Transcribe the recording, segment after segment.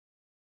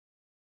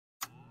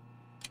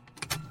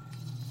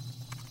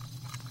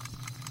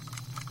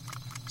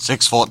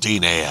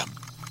6:14 a.m.,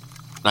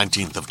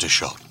 19th of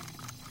Tishon,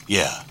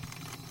 year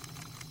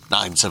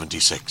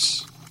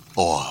 976,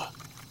 or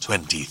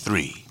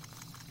 23,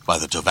 by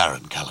the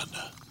Tovaran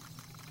calendar.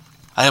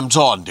 I am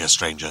torn, dear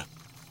stranger.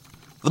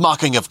 The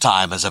marking of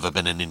time has ever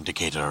been an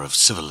indicator of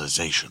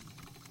civilization,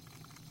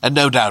 and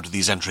no doubt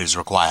these entries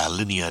require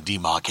linear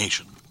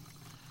demarcation.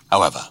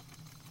 However,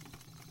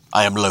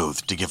 I am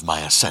loath to give my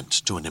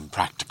assent to an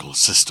impractical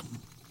system,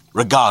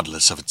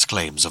 regardless of its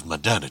claims of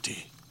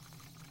modernity.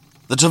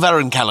 The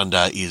Tovaran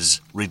calendar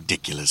is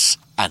ridiculous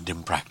and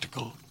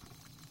impractical,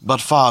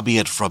 but far be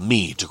it from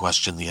me to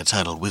question the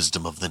eternal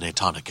wisdom of the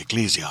Natonic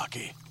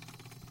ecclesiarchy.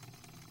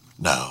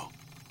 No,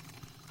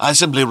 I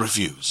simply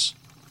refuse.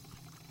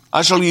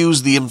 I shall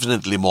use the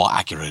infinitely more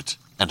accurate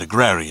and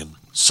agrarian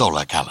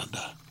solar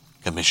calendar,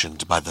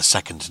 commissioned by the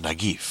second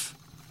Nagif.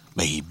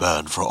 May he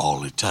burn for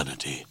all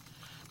eternity,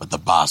 but the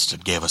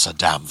bastard gave us a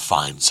damn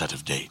fine set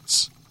of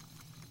dates.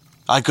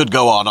 I could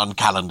go on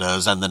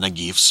calendars and the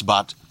Nagifs,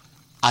 but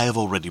I have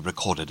already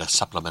recorded a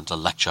supplemental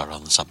lecture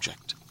on the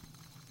subject.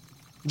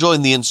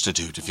 Join the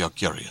Institute if you're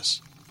curious.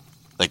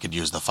 They could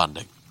use the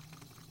funding.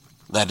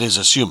 That is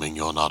assuming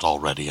you're not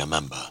already a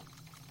member.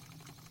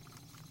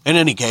 In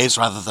any case,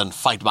 rather than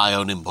fight my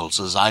own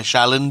impulses, I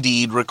shall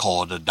indeed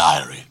record a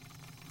diary,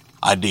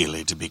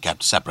 ideally to be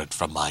kept separate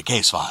from my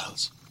case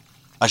files.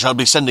 I shall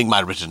be sending my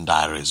written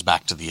diaries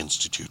back to the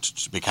Institute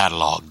to be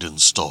catalogued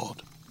and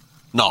stored,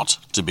 not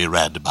to be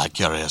read by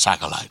curious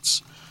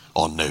acolytes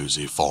or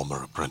nosy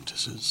former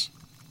apprentices.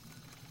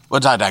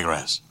 But I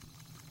digress.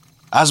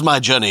 As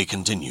my journey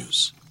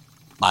continues,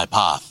 my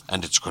path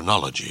and its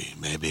chronology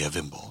may be of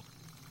import,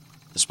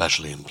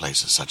 especially in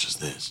places such as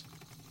this.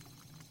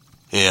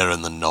 Here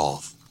in the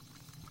north,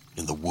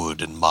 in the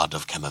wood and mud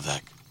of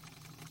Kemavek,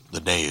 the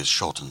day is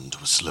shortened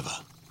to a sliver,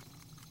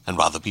 and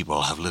while the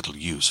people have little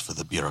use for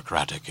the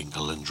bureaucratic and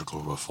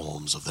calendrical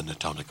reforms of the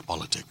Natonic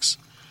politics,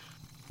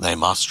 they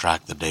must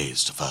track the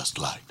days to first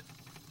light,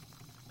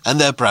 and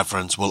their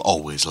preference will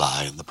always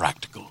lie in the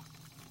practical.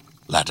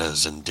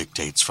 Letters and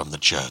dictates from the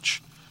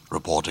Church,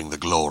 reporting the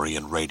glory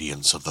and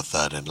radiance of the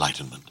Third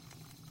Enlightenment,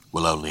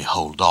 will only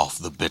hold off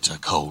the bitter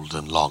cold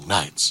and long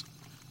nights,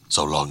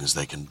 so long as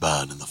they can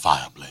burn in the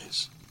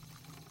fireplace.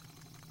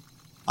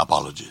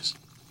 Apologies.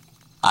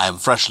 I am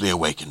freshly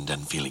awakened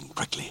and feeling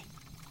prickly.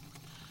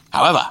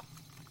 However,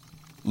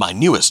 my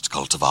newest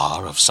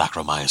cultivar of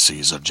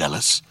Saccharomyces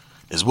urgellis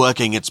is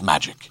working its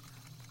magic,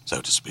 so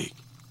to speak,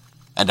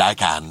 and I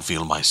can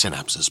feel my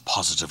synapses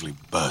positively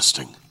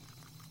bursting.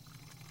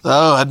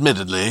 Though,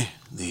 admittedly,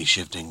 the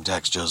shifting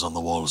textures on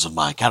the walls of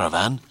my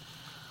caravan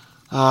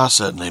are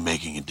certainly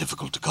making it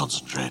difficult to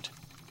concentrate.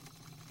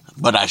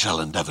 But I shall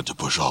endeavor to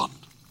push on.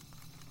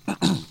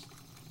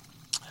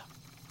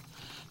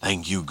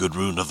 Thank you,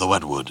 Gudrun of the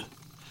Wetwood.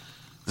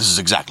 This is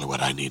exactly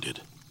what I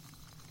needed.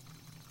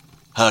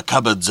 Her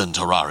cupboards and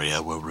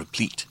terraria were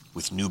replete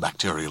with new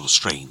bacterial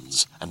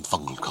strains and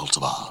fungal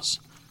cultivars.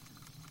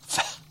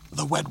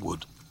 The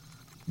Wetwood.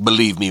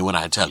 Believe me when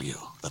I tell you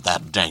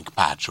that dank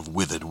patch of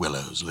withered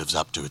willows lives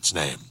up to its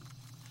name.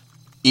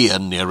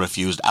 Ian near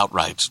refused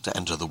outright to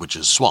enter the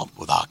witch's swamp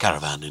with our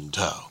caravan in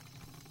tow,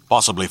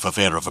 possibly for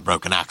fear of a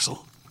broken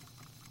axle,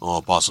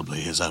 or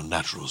possibly his own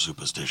natural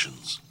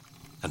superstitions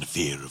and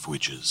fear of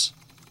witches.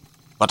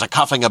 But a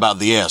cuffing about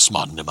the ear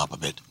smartened him up a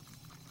bit.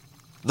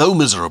 Though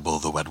miserable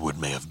the Wetwood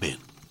may have been,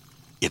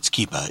 its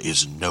keeper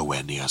is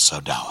nowhere near so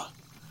dour.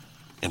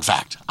 In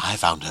fact, I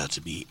found her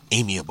to be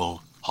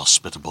amiable,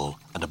 hospitable,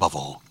 and above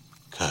all,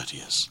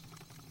 courteous,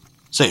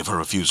 save her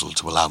refusal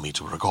to allow me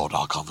to record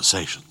our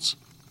conversations.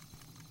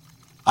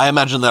 I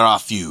imagine there are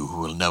few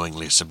who will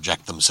knowingly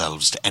subject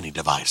themselves to any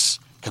device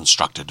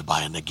constructed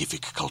by a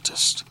Nagific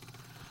cultist,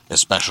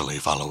 especially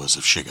followers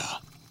of Shigar.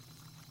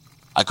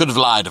 I could have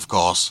lied, of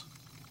course,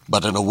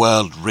 but in a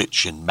world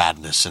rich in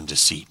madness and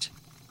deceit,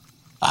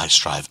 I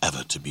strive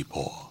ever to be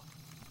poor.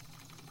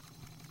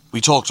 We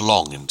talked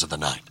long into the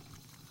night,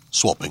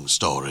 swapping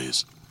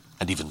stories,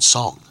 and even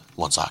song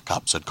once our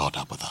cups had caught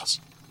up with us.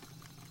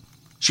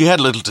 She had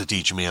little to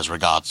teach me as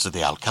regards to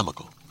the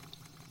alchemical,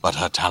 but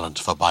her talent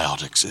for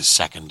biotics is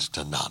second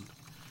to none.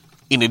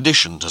 In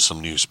addition to some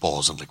new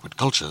spores and liquid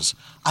cultures,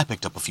 I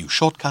picked up a few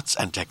shortcuts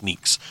and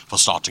techniques for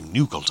starting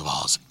new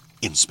cultivars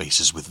in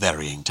spaces with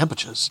varying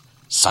temperatures,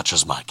 such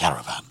as my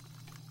caravan.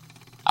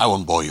 I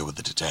won't bore you with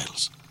the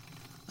details.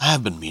 I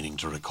have been meaning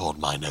to record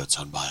my notes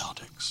on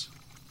biotics.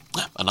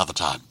 Another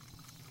time.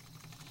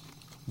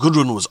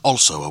 Gudrun was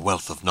also a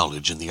wealth of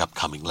knowledge in the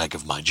upcoming leg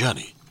of my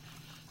journey,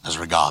 as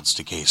regards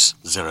to case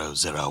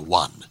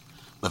 001,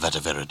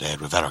 Mavetaviride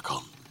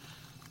Rivericon.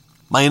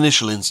 My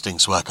initial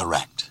instincts were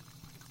correct.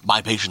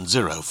 My patient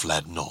Zero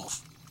fled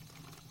north.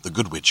 The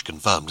good witch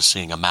confirmed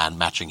seeing a man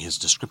matching his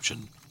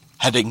description,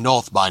 heading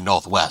north by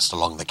northwest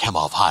along the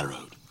Kemov High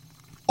Road,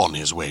 on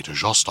his way to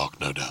Jostok,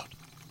 no doubt.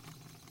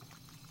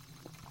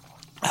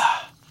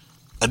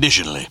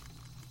 Additionally,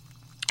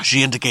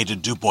 she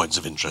indicated 2 points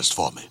of interest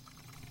for me.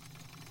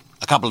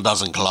 A couple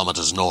dozen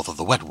kilometers north of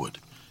the Wetwood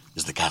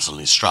is the Castle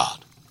Nistrad,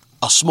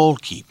 a small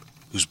keep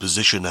whose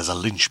position as a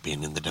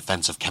linchpin in the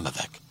defense of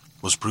Kemavek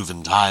was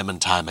proven time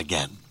and time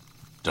again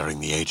during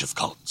the Age of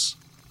Cults.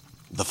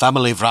 The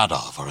family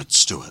Vradov are its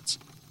stewards,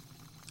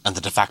 and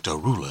the de facto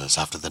rulers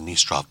after the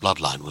Nistrad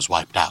bloodline was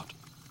wiped out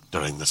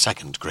during the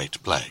Second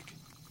Great Plague.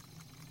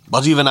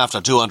 But even after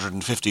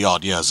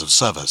 250-odd years of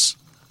service,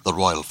 the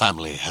royal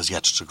family has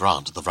yet to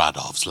grant the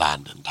Vradovs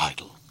land and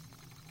title.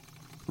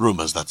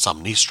 Rumors that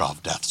some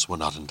Nistrad deaths were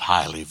not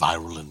entirely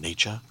viral in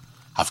nature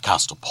have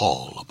cast a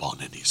pall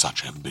upon any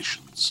such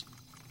ambitions.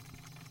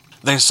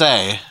 They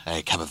say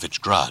a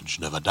Kemovich grudge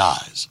never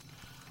dies,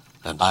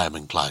 and I am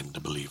inclined to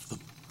believe them.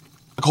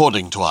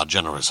 According to our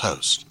generous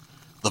host,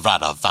 the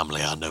Vradov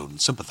family are known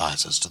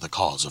sympathizers to the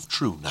cause of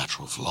true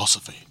natural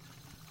philosophy,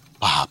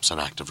 perhaps an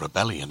act of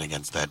rebellion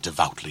against their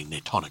devoutly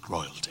Natonic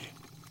royalty.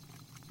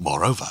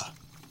 Moreover,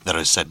 there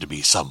is said to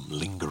be some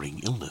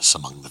lingering illness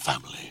among the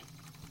family.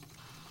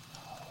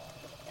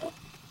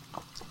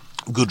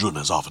 Gudrun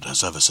has offered her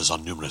services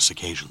on numerous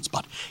occasions,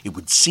 but it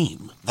would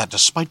seem that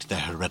despite their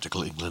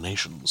heretical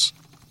inclinations,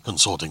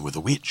 consorting with a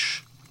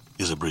witch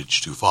is a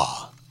bridge too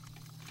far.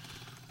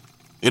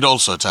 It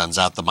also turns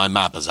out that my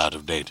map is out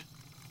of date.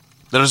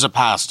 There is a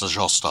pass to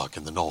Jostok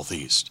in the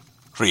northeast,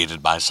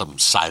 created by some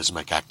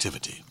seismic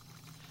activity.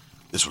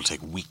 This will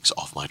take weeks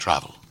off my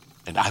travel,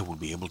 and I will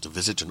be able to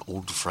visit an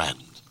old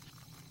friend,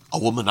 a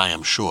woman I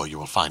am sure you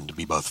will find to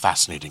be both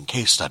fascinating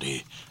case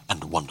study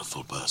and a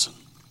wonderful person.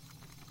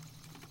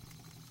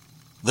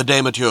 The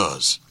day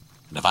matures,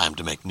 and if I am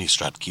to make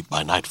Nistrad keep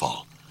by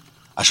nightfall,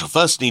 I shall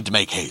first need to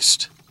make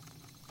haste.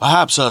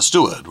 Perhaps her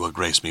steward will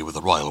grace me with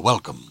a royal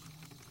welcome,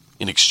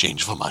 in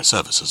exchange for my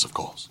services, of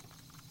course.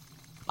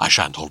 I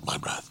shan't hold my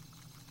breath.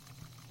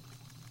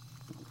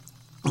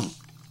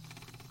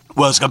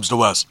 Worst comes to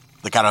worst,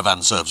 the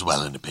caravan serves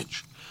well in a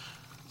pinch.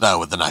 Though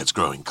with the nights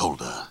growing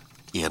colder,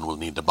 Ian will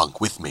need to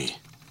bunk with me,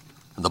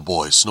 and the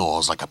boy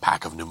snores like a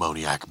pack of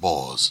pneumoniac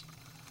boars,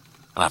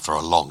 and after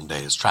a long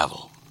day's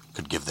travel,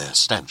 could give their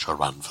stench a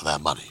run for their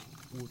money.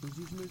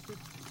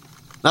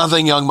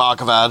 Nothing, young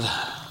Markovad.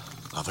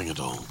 Nothing at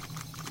all.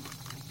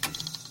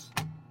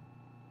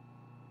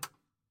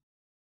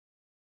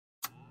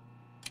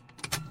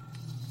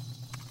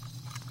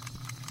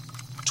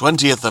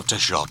 Twentieth of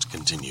Teshot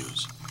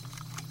continues.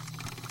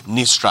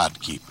 Nistrad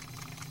Keep.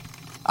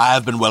 I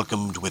have been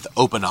welcomed with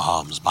open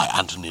arms by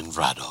Antonin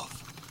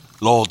Vradov,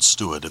 Lord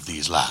Steward of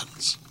these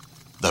lands,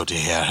 though to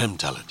hear him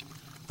tell it,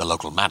 the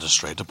local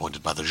magistrate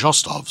appointed by the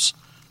Jostovs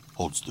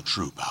holds the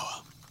true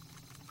power.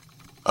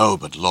 Oh,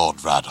 but Lord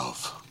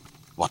Vradov,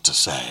 what to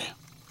say?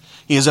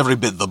 He is every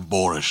bit the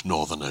boorish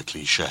northerner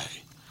cliché,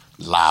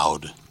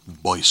 loud,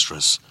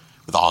 boisterous,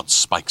 with odd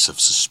spikes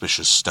of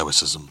suspicious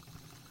stoicism.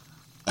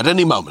 At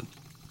any moment,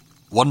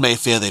 one may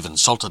fear they've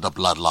insulted a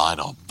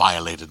bloodline or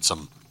violated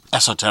some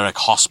esoteric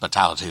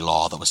hospitality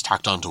law that was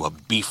tacked onto a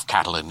beef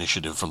cattle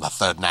initiative from the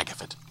Third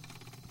Nagafit.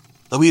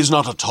 Though he is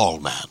not a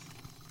tall man.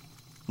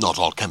 Not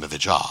all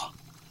Kemovich are,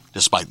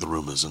 despite the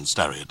rumors and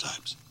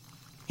stereotypes.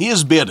 He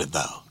is bearded,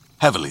 though,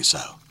 heavily so.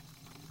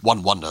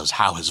 One wonders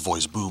how his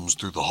voice booms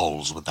through the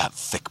holes with that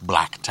thick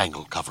black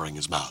tangle covering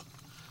his mouth.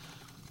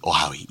 Or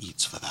how he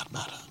eats, for that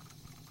matter.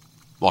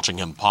 Watching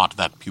him part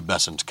that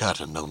pubescent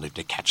curtain only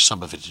to catch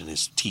some of it in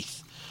his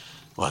teeth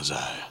was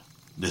a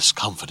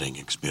discomforting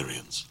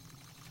experience.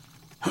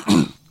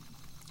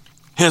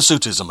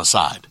 Hirsutism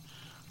aside,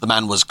 the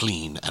man was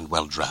clean and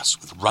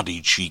well-dressed, with ruddy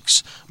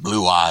cheeks,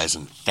 blue eyes,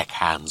 and thick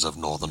hands of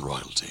northern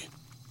royalty.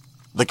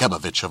 The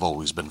Kemovich have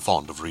always been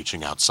fond of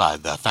reaching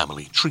outside their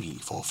family tree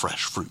for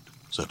fresh fruit,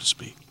 so to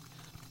speak.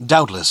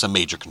 Doubtless a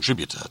major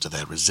contributor to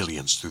their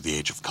resilience through the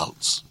Age of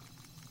Cults.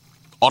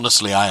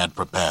 Honestly, I had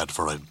prepared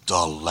for a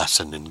dull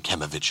lesson in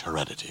Kemovich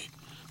heredity,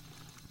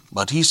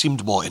 but he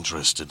seemed more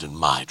interested in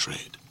my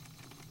trade.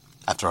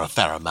 After a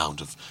fair amount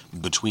of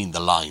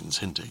between-the-lines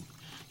hinting,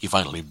 he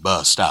finally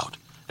burst out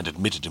and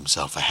admitted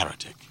himself a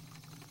heretic.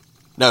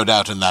 No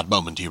doubt in that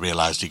moment he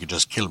realized he could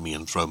just kill me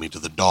and throw me to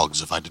the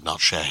dogs if I did not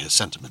share his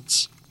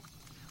sentiments.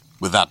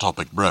 With that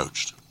topic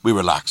broached, we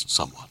relaxed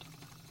somewhat,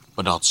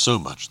 but not so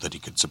much that he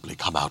could simply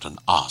come out and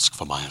ask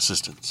for my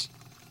assistance.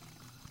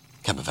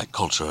 Kemovich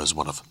culture is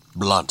one of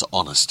blunt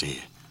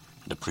honesty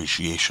and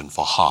appreciation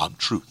for hard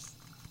truth.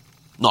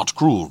 Not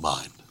cruel,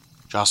 mind,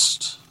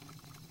 just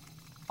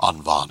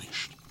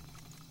unvarnished.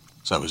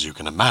 So as you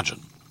can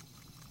imagine,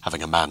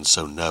 having a man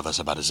so nervous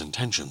about his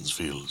intentions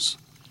feels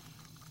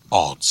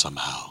odd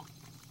somehow.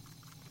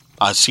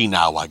 I see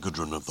now why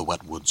Gudrun of the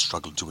Wetwood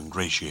struggled to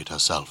ingratiate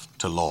herself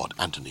to Lord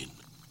Antonin,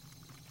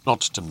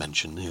 not to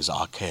mention his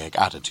archaic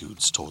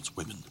attitudes towards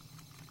women.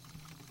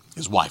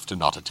 His wife did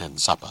not attend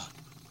supper,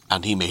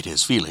 and he made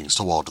his feelings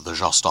toward the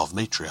Jostov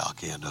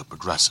matriarchy and her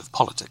progressive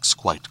politics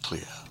quite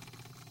clear.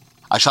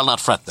 I shall not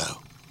fret,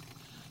 though.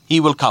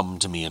 He will come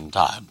to me in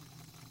time.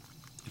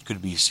 It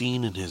could be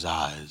seen in his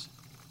eyes.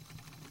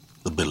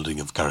 The building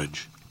of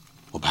courage,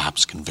 or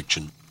perhaps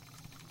conviction,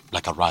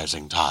 like a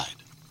rising tide,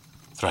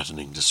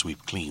 threatening to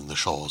sweep clean the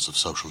shores of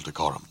social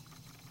decorum.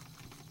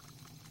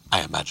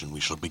 I imagine we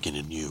shall begin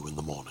anew in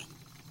the morning.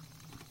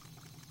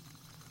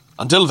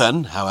 Until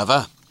then,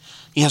 however,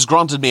 he has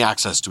granted me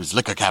access to his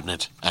liquor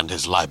cabinet and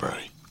his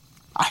library.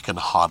 I can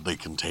hardly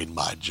contain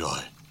my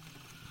joy.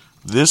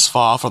 This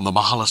far from the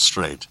Mahala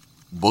Strait,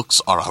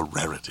 books are a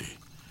rarity.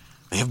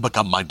 They have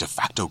become my de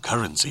facto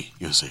currency,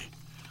 you see.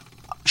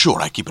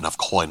 Sure, I keep enough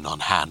coin on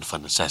hand for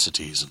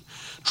necessities and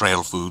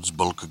trail foods,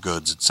 bulk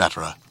goods,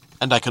 etc.,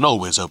 and I can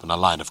always open a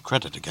line of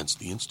credit against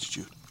the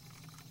Institute.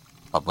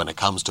 But when it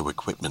comes to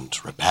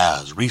equipment,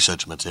 repairs,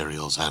 research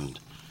materials, and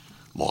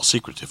more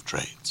secretive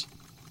trades,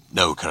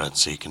 no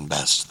currency can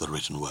best the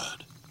written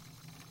word.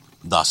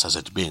 Thus has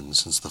it been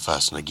since the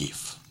first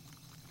Nagif,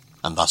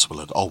 and thus will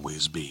it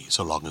always be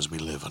so long as we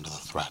live under the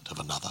threat of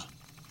another.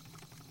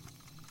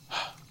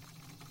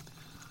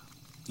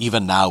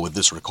 Even now with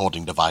this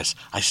recording device,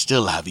 I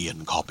still have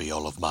Ian copy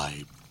all of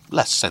my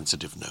less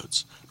sensitive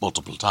notes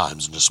multiple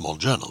times into small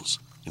journals,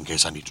 in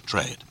case I need to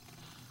trade.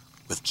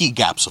 With key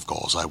gaps, of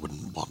course, I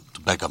wouldn't want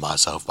to beggar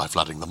myself by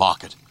flooding the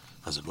market,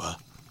 as it were.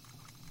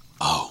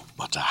 Oh,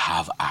 but to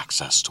have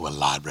access to a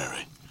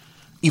library,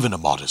 even a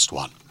modest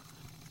one,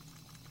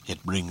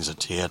 it brings a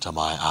tear to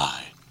my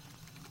eye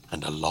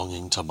and a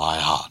longing to my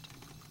heart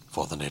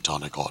for the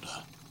Natonic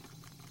Order,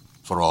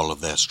 for all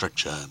of their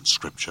stricture and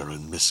scripture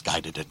and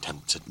misguided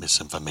attempts at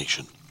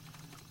misinformation.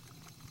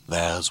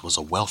 Theirs was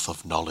a wealth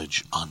of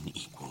knowledge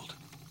unequaled.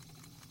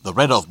 The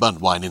Red Oath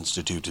Burnt Wine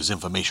Institute is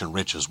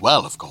information-rich as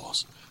well, of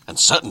course, and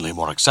certainly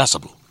more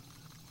accessible,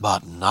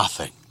 but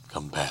nothing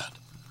compared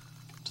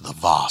to the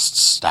vast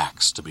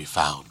stacks to be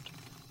found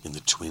in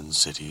the twin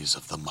cities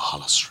of the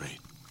Mahala Strait.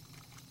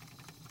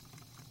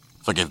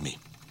 Forgive me,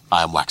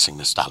 I am waxing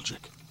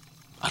nostalgic.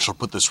 I shall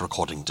put this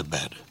recording to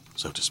bed,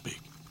 so to speak.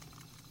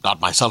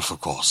 Not myself,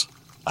 of course.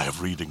 I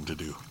have reading to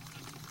do,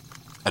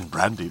 and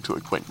brandy to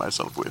acquaint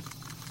myself with.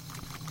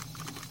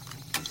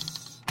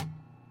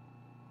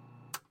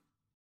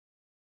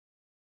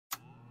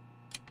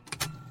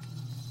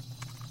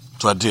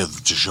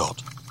 "20th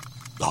Jashot,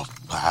 or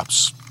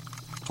perhaps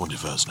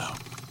 21st now.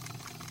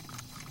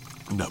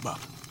 No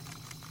matter.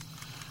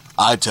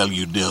 I tell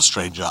you, dear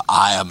stranger,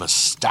 I am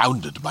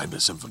astounded by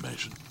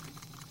misinformation.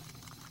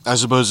 I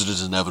suppose it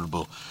is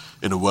inevitable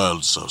in a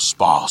world so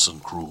sparse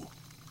and cruel.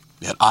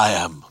 Yet I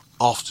am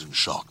often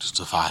shocked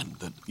to find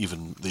that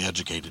even the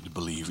educated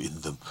believe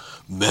in the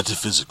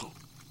metaphysical.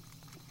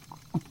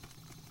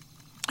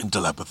 In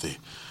telepathy,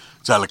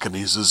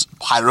 telekinesis,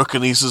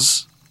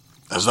 pyrokinesis,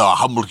 as though a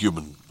humble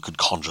human could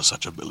conjure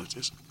such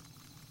abilities.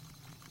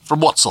 From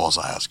what source,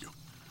 I ask you?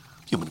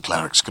 Human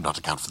clerics could not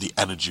account for the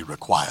energy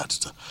required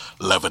to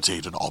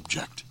levitate an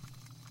object.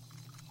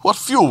 What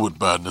fuel would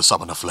burn to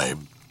summon a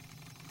flame?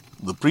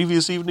 The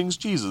previous evening's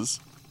Jesus.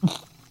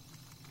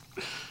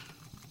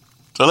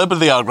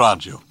 Telepathy, I'll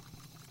grant you.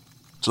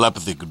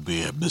 Telepathy could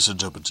be a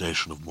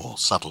misinterpretation of more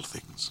subtle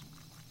things.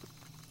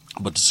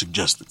 But to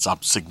suggest that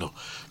some signal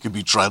can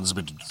be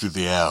transmitted through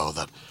the air or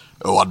that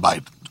one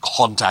might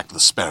contact the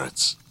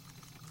spirits.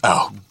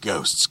 Oh,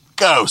 ghosts,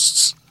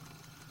 ghosts!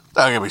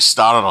 Don't get me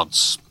started on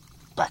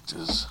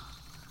specters.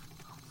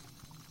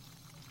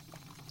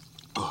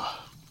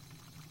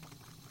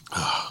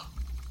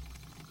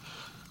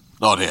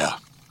 Not here,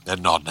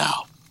 and not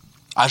now.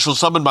 I shall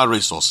summon my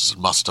resources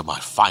and muster my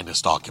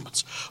finest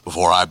arguments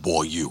before I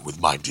bore you with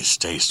my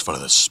distaste for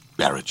the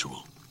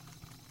spiritual.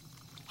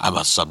 I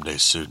must someday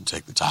soon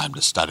take the time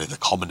to study the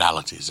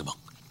commonalities among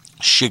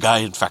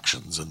Shigai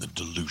infections and the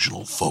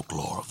delusional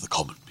folklore of the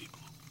common people.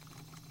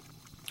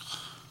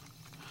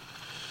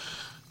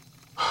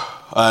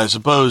 I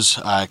suppose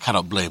I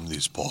cannot blame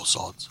these poor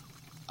sods.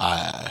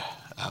 I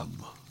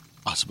am,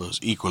 I suppose,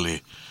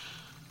 equally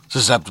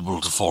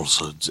susceptible to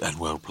falsehoods and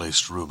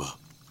well-placed rumor.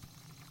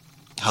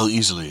 How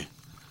easily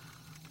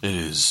it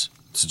is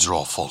to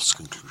draw false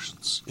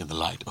conclusions in the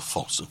light of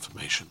false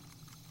information.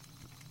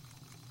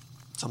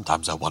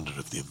 Sometimes I wonder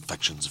if the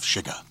infections of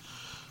Shiga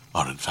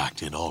are in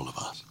fact in all of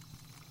us,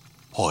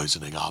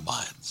 poisoning our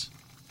minds.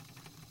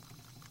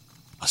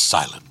 A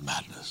silent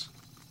madness.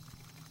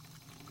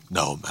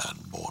 No man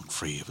born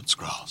free of its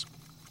grasp.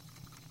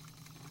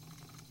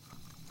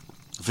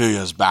 A few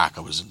years back,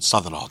 I was in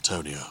southern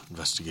Artonia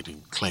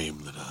investigating a claim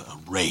that a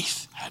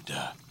wraith had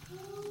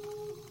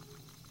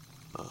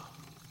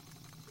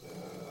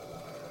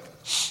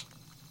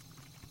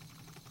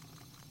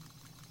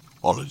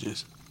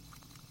apologies.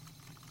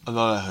 I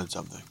thought I heard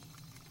something.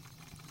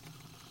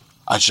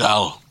 I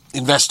shall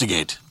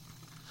investigate.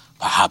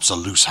 Perhaps a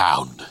loose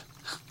hound.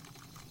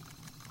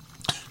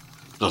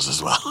 Just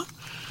as well.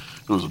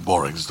 It was a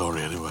boring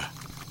story anyway.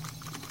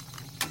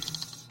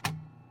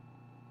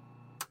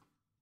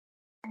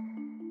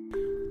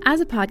 As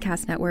a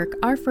podcast network,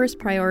 our first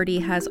priority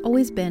has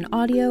always been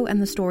audio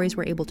and the stories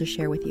we're able to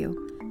share with you.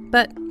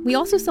 But we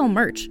also sell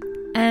merch,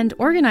 and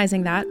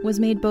organizing that was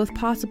made both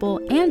possible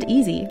and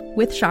easy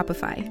with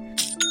Shopify.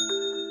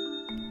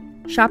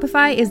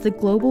 Shopify is the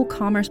global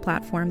commerce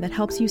platform that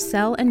helps you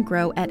sell and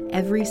grow at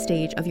every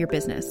stage of your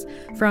business,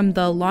 from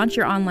the launch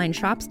your online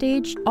shop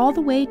stage all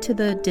the way to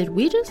the did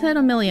we just hit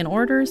 1 million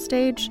orders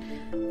stage.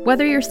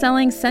 Whether you're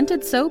selling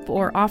scented soap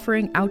or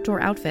offering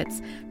outdoor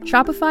outfits,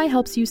 Shopify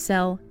helps you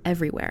sell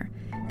everywhere.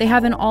 They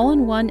have an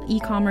all-in-one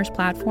e-commerce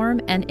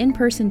platform and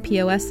in-person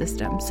POS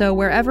system, so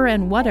wherever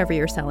and whatever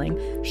you're selling,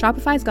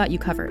 Shopify's got you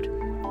covered.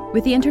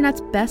 With the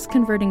internet's best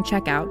converting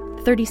checkout,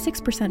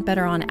 36%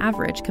 better on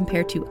average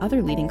compared to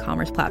other leading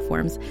commerce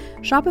platforms,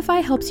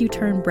 Shopify helps you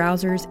turn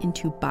browsers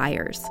into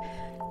buyers.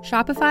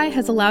 Shopify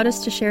has allowed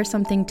us to share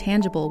something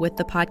tangible with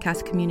the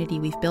podcast community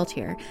we've built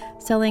here,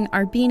 selling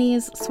our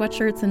beanies,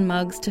 sweatshirts, and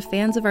mugs to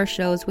fans of our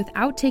shows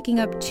without taking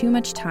up too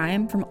much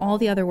time from all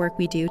the other work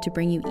we do to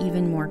bring you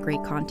even more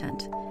great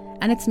content.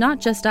 And it's not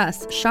just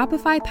us.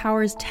 Shopify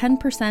powers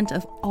 10%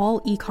 of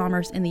all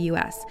e-commerce in the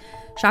US.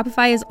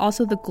 Shopify is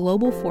also the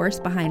global force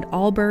behind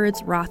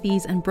Allbirds,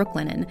 Rothy's, and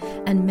Brooklinen,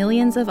 and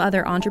millions of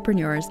other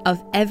entrepreneurs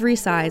of every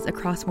size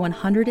across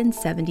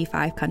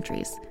 175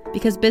 countries.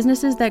 Because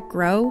businesses that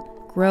grow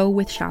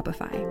with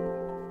Shopify.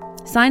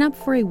 Sign up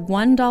for a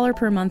 $1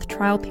 per month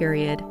trial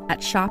period at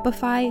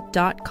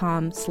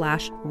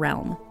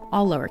shopify.com/realm,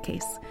 all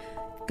lowercase.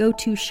 Go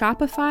to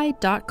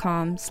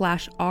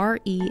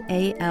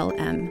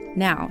shopify.com/REALM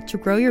now to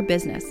grow your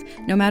business,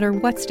 no matter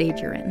what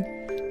stage you're in.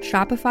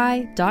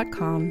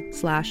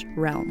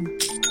 Shopify.com/realm.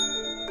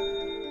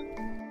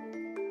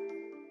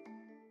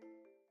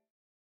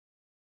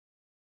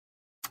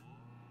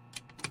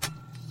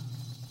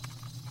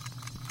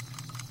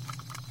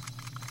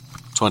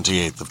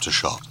 '28th of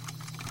Teshot,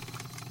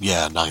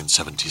 year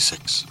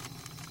 976,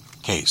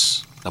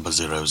 case number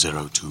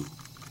 002.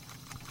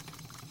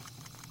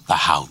 The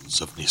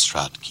Hounds of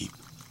Nistrad Keep.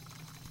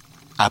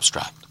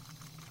 Abstract.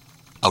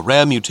 A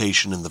rare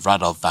mutation in the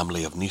Vradov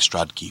family of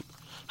Nistrad Keep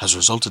has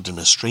resulted in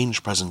a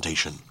strange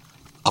presentation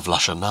of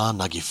Lashana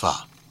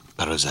Nagifa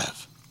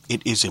Perezev.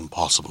 It is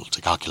impossible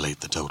to calculate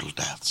the total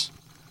deaths.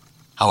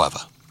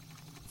 However,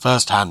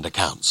 first-hand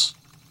accounts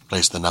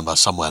place the number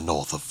somewhere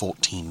north of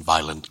 14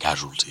 violent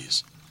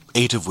casualties,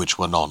 8 of which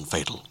were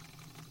non-fatal,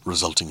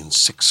 resulting in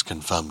 6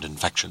 confirmed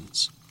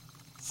infections,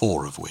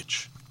 4 of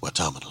which were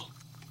terminal.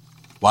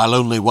 While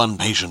only 1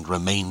 patient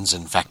remains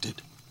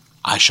infected,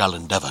 I shall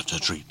endeavor to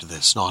treat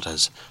this not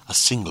as a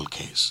single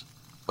case,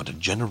 but a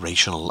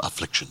generational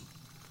affliction,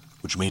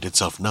 which made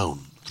itself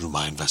known through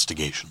my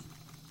investigation.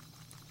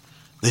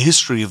 The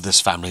history of this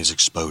family's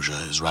exposure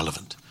is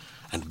relevant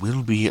and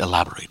will be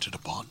elaborated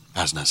upon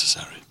as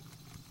necessary.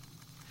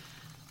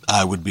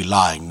 I would be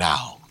lying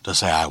now to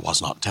say I was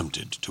not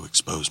tempted to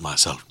expose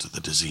myself to the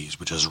disease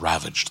which has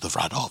ravaged the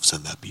Vradovs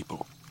and their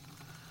people.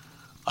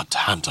 A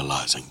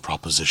tantalizing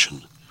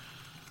proposition,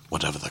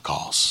 whatever the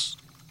cost.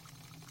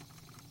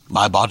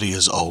 My body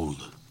is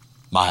old,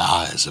 my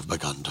eyes have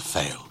begun to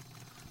fail,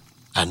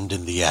 and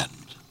in the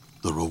end,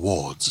 the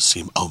rewards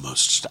seem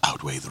almost to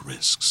outweigh the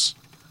risks.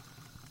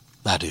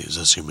 That is,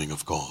 assuming,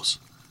 of course,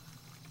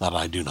 that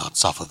I do not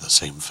suffer the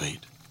same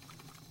fate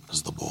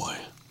as the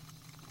boy.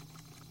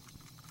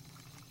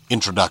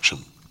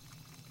 Introduction.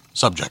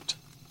 Subject: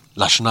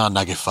 Lashna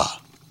Nagifa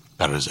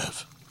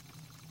Perezev,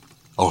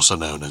 also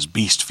known as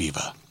Beast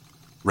Fever,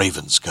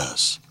 Raven's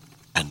Curse,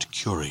 and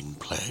Curing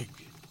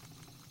Plague.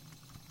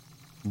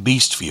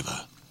 Beast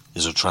Fever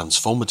is a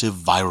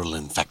transformative viral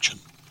infection,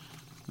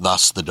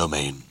 thus the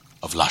domain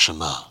of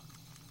Lashana.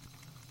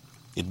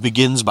 It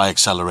begins by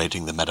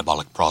accelerating the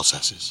metabolic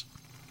processes,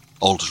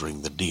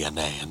 altering the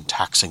DNA and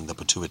taxing the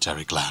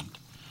pituitary gland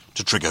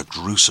to trigger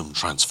gruesome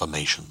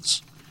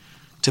transformations,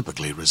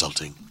 typically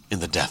resulting in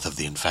the death of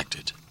the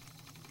infected.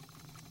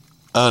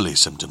 Early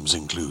symptoms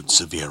include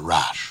severe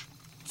rash,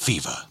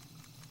 fever,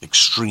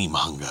 extreme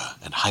hunger,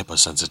 and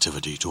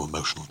hypersensitivity to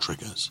emotional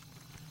triggers.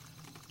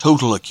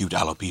 Total acute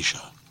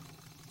alopecia,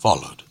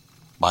 followed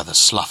by the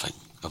sloughing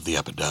of the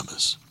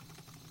epidermis.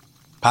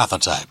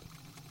 Pathotype: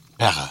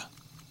 Pera.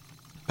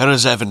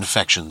 Perezev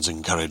infections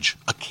encourage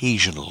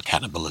occasional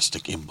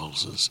cannibalistic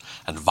impulses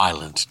and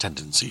violent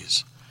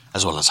tendencies,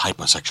 as well as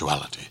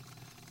hypersexuality.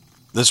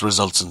 This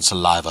results in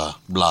saliva,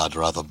 blood,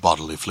 or other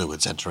bodily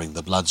fluids entering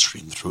the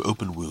bloodstream through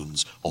open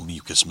wounds or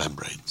mucous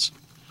membranes.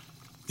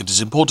 It is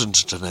important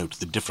to note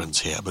the difference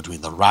here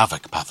between the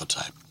Ravic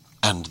pathotype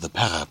and the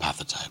Pera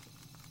pathotype,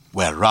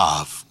 where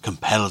Rav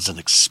compels an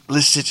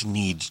explicit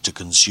need to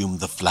consume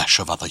the flesh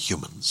of other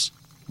humans.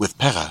 With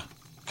Pera,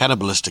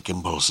 cannibalistic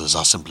impulses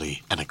are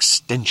simply an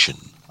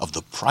extension of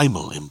the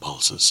primal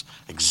impulses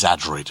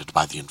exaggerated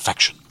by the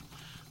infection,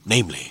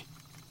 namely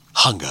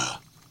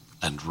hunger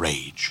and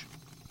rage.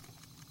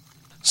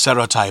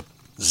 Serotype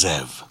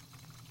Zev.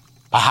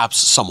 Perhaps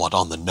somewhat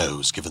on the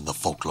nose given the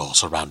folklore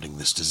surrounding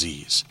this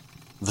disease.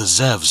 The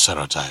Zev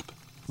serotype,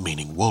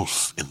 meaning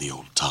wolf in the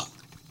old tongue,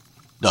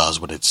 does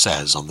what it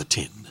says on the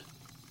tin.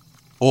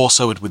 Or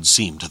so it would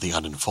seem to the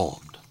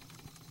uninformed.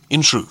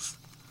 In truth,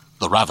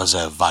 the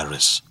Ravazev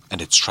virus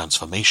and its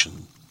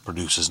transformation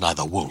produces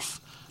neither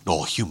wolf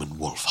nor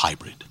human-wolf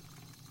hybrid.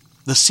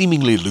 The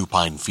seemingly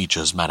lupine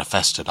features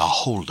manifested are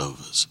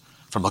holdovers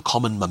from a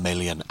common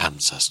mammalian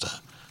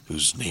ancestor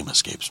whose name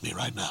escapes me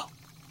right now.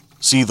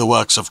 See the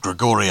works of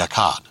Grigory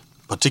Akkad,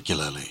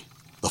 particularly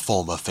The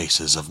Former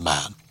Faces of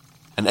Man,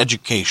 an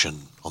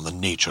education on the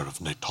nature of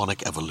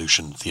Neotonic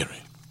evolution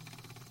theory.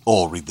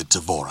 Or read the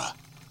Tevora,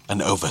 an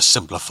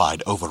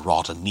oversimplified,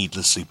 overwrought, and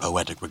needlessly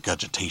poetic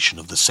regurgitation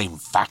of the same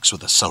facts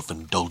with a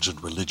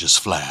self-indulgent religious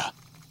flair.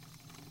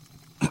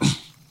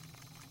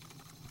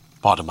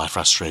 Pardon my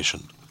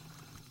frustration.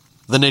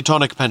 The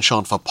Natonic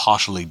penchant for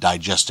partially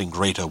digesting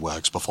greater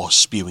works before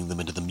spewing them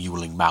into the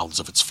mewling mouths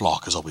of its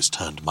flock has always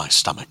turned my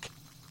stomach.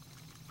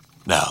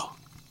 No.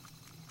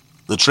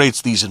 The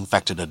traits these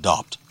infected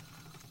adopt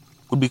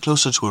would be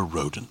closer to a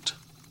rodent,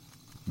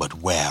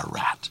 but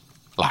were-rat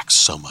lacks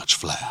so much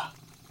flair.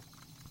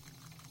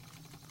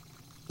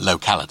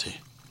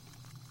 Locality.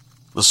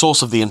 The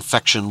source of the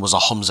infection was a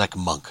Homzek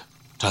monk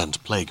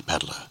turned plague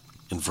peddler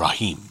in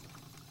Vrahim,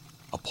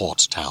 a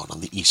port town on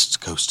the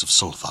east coast of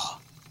Sulthar.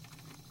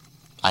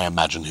 I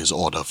imagine his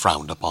order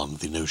frowned upon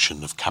the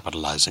notion of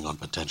capitalizing on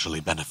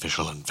potentially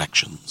beneficial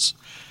infections.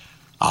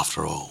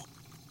 After all,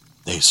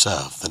 they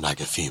serve the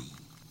Nagafim.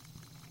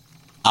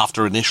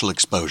 After initial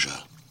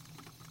exposure,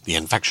 the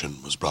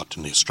infection was brought to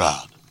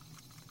Nistrad,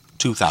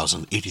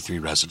 2,083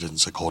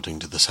 residents according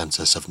to the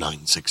census of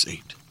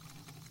 968.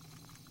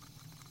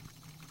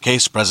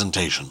 Case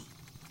presentation.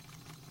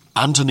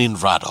 Antonin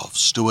Vradov,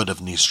 steward of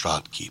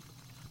Nistrad Keep,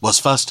 was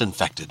first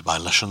infected by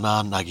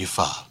Leshana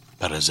Nagifa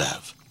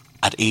Perezev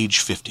at age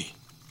 50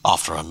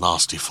 after a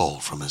nasty fall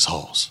from his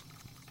horse.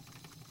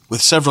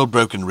 With several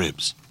broken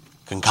ribs,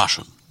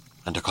 concussion,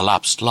 and a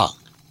collapsed lung,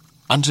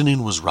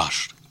 Antonin was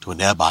rushed to a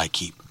nearby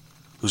keep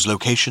whose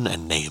location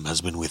and name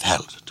has been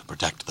withheld to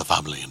protect the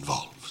family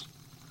involved.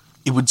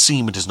 It would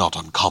seem it is not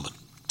uncommon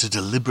to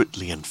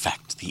deliberately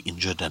infect the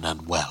injured and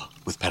unwell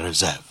with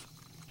Perezev,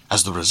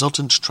 as the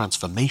resultant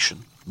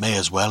transformation may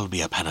as well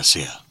be a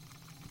panacea.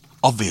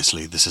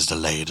 Obviously, this is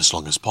delayed as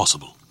long as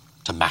possible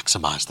to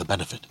maximize the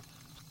benefit,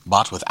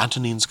 but with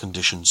Antonin's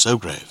condition so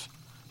grave,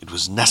 it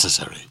was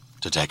necessary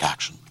to take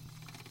action.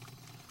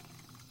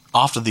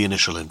 After the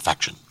initial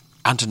infection,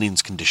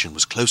 Antonin's condition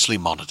was closely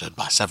monitored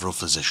by several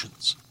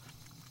physicians.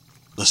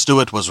 The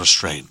steward was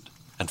restrained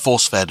and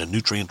force-fed a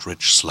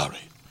nutrient-rich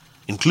slurry,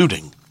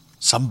 including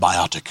some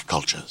biotic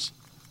cultures,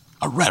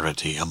 a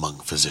rarity among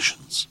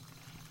physicians.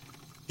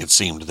 It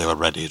seemed they were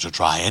ready to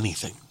try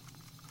anything,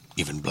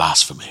 even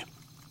blasphemy.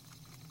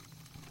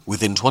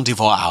 Within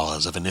 24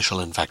 hours of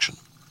initial infection,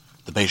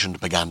 the patient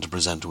began to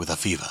present with a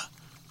fever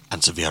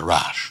and severe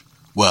rash,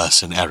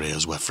 worse in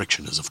areas where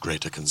friction is of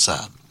greater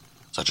concern,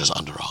 such as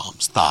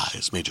underarms,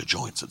 thighs, major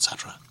joints,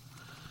 etc.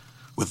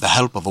 With the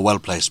help of a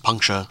well-placed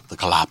puncture, the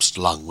collapsed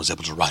lung was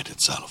able to right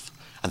itself,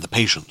 and the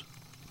patient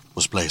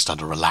was placed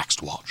under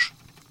relaxed watch.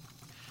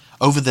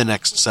 Over the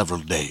next several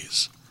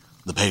days,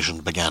 the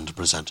patient began to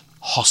present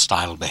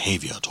hostile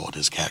behavior toward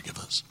his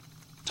caregivers,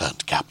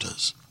 turned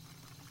captors.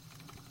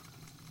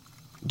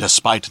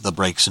 Despite the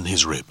breaks in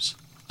his ribs,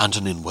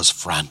 Antonin was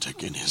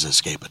frantic in his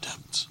escape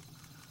attempts.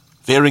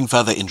 Fearing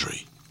further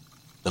injury,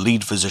 the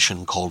lead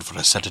physician called for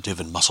a sedative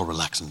and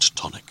muscle-relaxant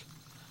tonic.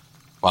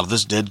 While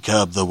this did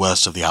curb the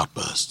worst of the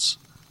outbursts,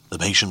 the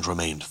patient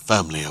remained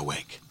firmly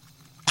awake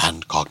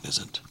and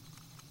cognizant.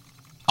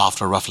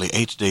 After roughly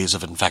 8 days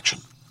of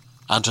infection,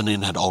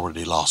 Antonin had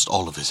already lost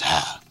all of his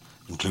hair,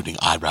 including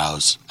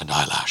eyebrows and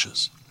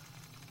eyelashes.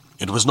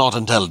 It was not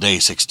until day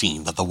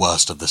 16 that the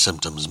worst of the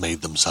symptoms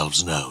made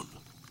themselves known.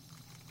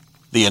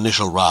 The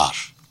initial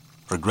rash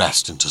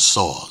progressed into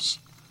sores,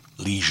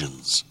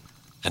 lesions,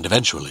 and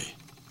eventually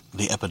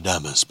the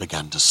epidermis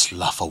began to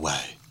slough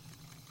away,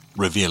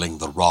 revealing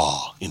the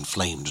raw,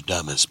 inflamed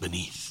dermis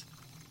beneath.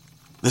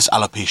 This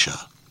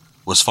alopecia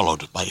was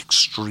followed by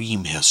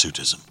extreme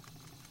hirsutism,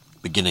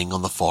 beginning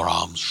on the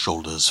forearms,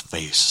 shoulders,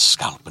 face,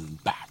 scalp,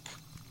 and back.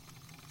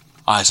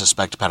 I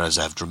suspect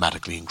Perezev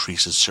dramatically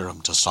increases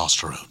serum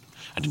testosterone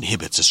and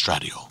inhibits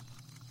estradiol,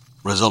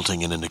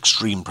 resulting in an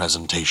extreme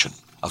presentation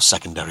of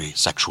secondary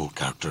sexual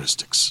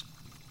characteristics.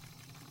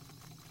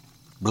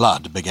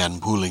 Blood began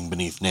pooling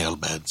beneath nail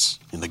beds,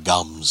 in the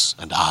gums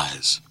and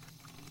eyes,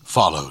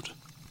 followed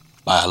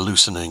by a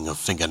loosening of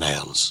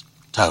fingernails,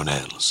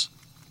 toenails,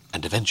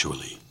 and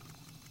eventually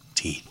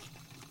teeth.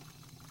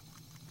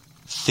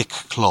 Thick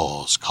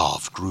claws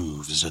carved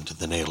grooves into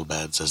the nail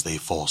beds as they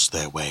forced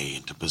their way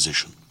into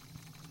position.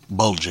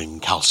 Bulging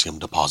calcium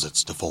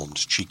deposits deformed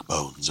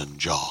cheekbones and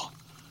jaw,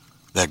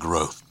 their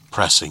growth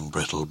pressing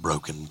brittle,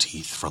 broken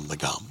teeth from the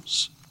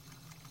gums.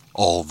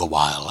 All the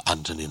while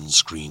Antonin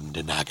screamed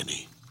in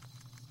agony.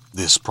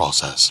 This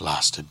process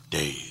lasted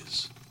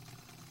days.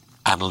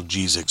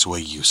 Analgesics were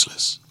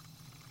useless.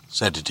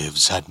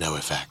 Sedatives had no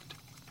effect.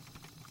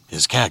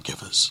 His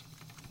caregivers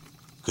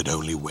could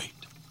only wait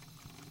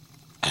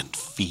and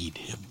feed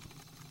him.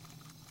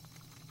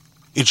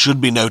 It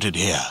should be noted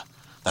here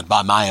that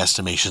by my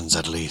estimations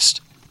at least,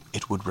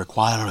 it would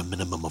require a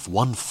minimum of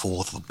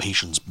 1/4 of a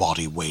patient's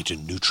body weight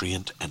in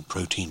nutrient and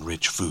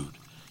protein-rich food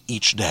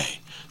each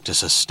day to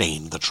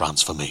sustain the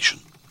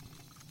transformation.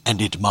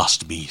 And it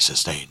must be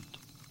sustained,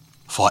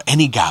 for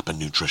any gap in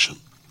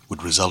nutrition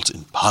would result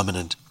in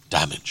permanent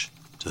damage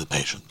to the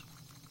patient,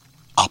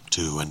 up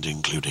to and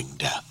including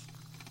death,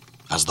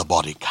 as the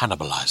body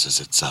cannibalizes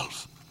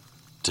itself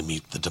to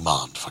meet the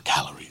demand for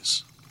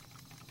calories.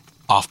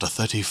 After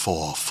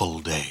 34 full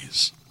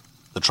days,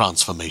 the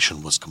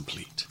transformation was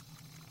complete.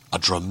 a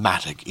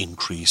dramatic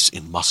increase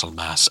in muscle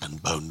mass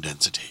and bone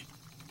density.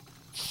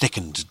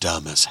 Thickened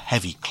dermis,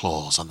 heavy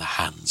claws on the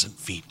hands and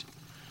feet.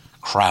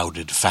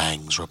 Crowded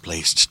fangs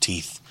replaced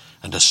teeth,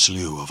 and a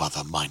slew of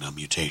other minor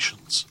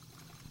mutations.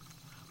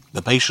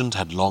 The patient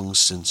had long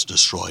since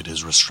destroyed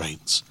his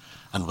restraints,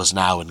 and was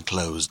now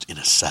enclosed in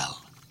a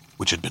cell,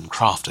 which had been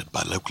crafted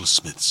by local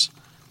smiths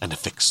and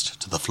affixed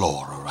to the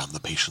floor around the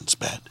patient's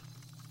bed.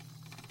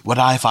 What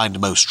I find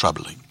most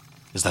troubling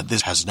is that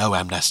this has no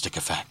amnestic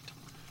effect.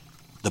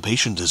 The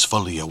patient is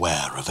fully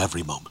aware of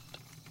every moment.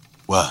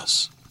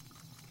 Worse,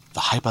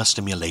 the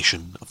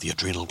hyperstimulation of the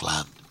adrenal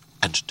gland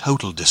and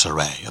total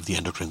disarray of the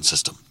endocrine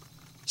system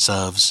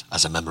serves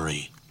as a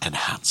memory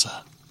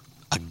enhancer,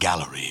 a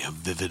gallery of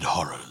vivid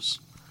horrors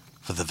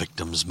for the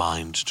victim's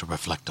mind to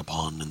reflect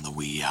upon in the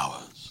wee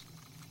hours.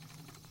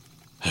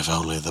 If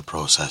only the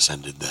process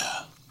ended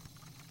there.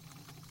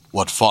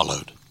 What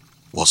followed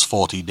was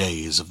 40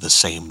 days of the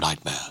same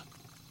nightmare,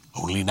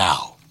 only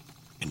now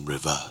in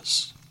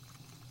reverse.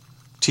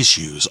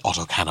 Tissues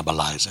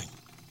auto-cannibalizing,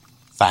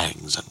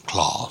 fangs and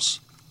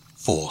claws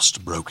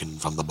forced broken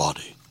from the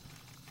body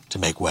to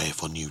make way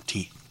for new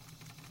teeth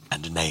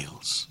and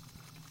nails,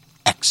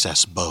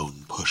 excess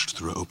bone pushed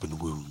through open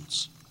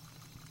wounds,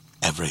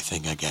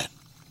 everything again.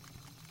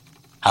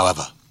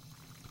 However,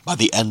 by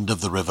the end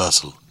of the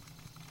reversal,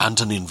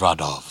 Antonin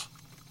Vradov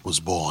was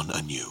born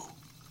anew.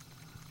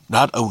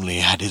 Not only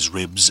had his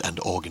ribs and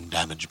organ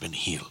damage been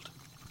healed,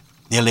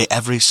 nearly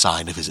every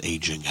sign of his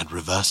aging had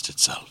reversed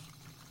itself.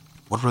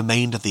 What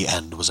remained at the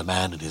end was a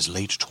man in his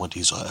late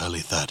 20s or early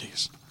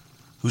 30s,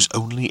 whose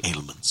only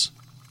ailments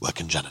were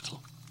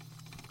congenital.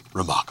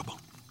 Remarkable.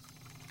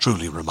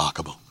 Truly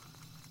remarkable.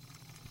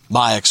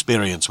 My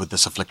experience with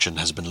this affliction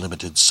has been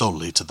limited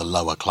solely to the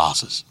lower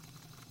classes,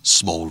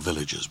 small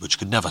villages which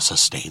could never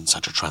sustain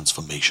such a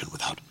transformation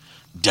without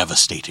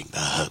devastating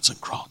their herds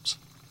and crops.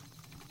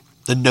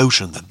 The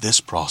notion that this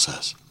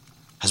process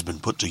has been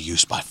put to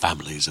use by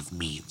families of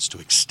means to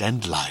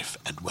extend life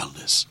and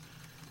wellness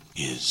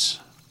is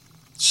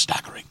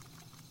staggering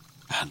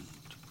and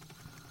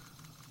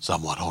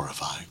somewhat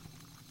horrifying.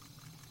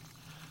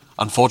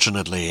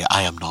 Unfortunately,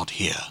 I am not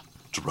here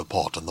to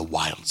report on the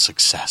wild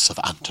success of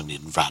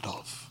Antonin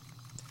Vradov.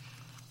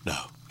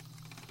 No,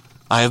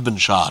 I have been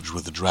charged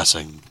with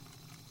addressing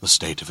the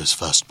state of his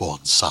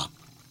firstborn son.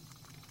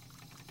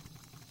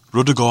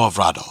 Rudogor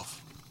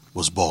Vradov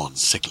was born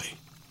sickly,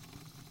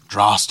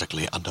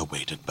 drastically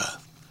underweight at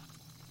birth,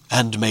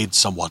 and made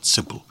somewhat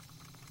simple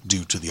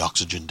due to the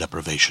oxygen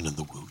deprivation in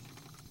the womb.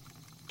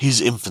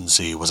 His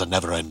infancy was a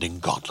never-ending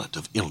gauntlet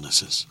of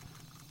illnesses,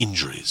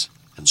 injuries,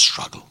 and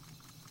struggle.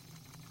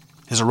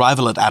 His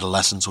arrival at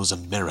adolescence was a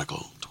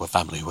miracle to a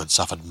family who had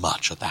suffered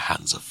much at the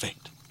hands of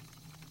fate.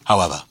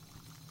 However,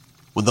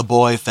 when the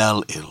boy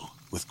fell ill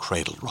with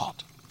cradle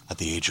rot at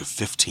the age of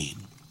 15,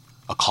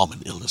 a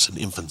common illness in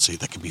infancy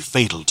that can be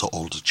fatal to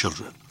older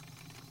children,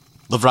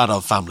 the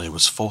Vradov family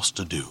was forced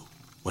to do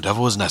whatever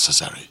was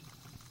necessary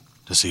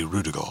to see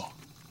Rudogor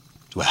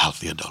to a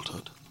healthy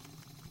adulthood.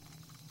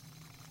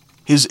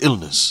 His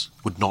illness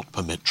would not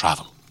permit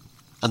travel,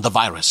 and the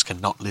virus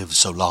cannot live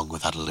so long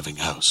without a living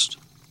host.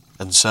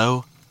 And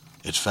so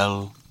it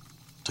fell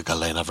to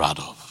Galena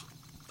Vradov,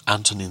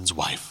 Antonin's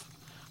wife,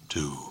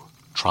 to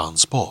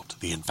transport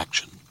the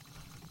infection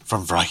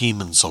from Vrahim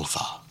and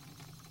Solfa,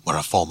 where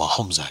a former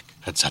Homzek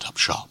had set up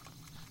shop.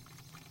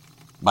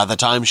 By the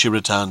time she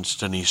returned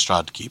to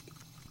Nistrad Keep,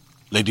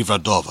 Lady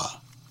Vradova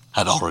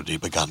had already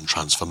begun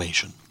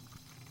transformation.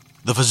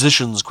 The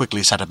physicians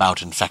quickly set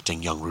about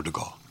infecting young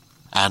Rudogor,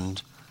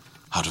 and,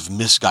 out of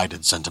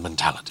misguided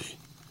sentimentality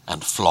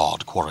and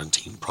flawed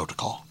quarantine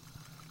protocol,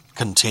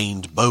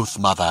 contained both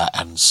mother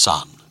and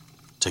son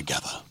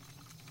together,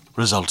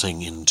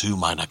 resulting in 2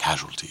 minor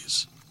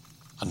casualties,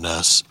 a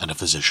nurse and a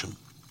physician.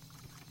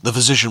 The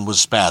physician was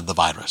spared the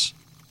virus,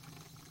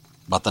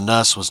 but the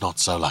nurse was not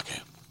so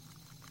lucky,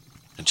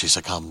 and she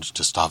succumbed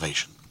to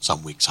starvation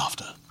some weeks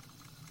after,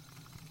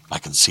 by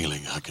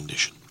concealing her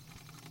condition.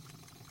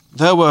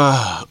 There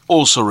were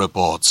also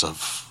reports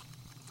of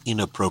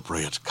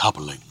inappropriate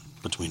coupling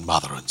between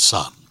mother and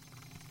son,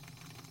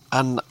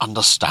 an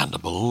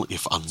understandable,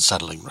 if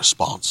unsettling,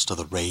 response to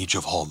the rage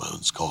of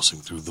hormones coursing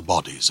through the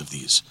bodies of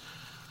these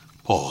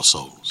poor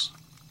souls.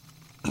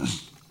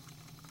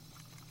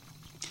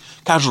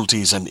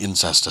 Casualties and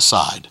incest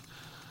aside,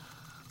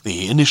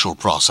 the initial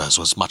process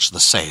was much the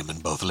same in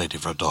both Lady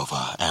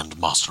Vradova and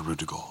Master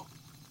Rudogor.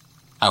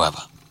 However,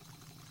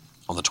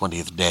 on the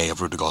 20th day of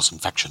Rudogor's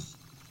infection,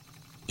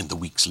 in the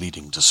weeks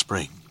leading to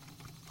spring,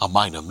 a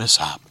minor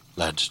mishap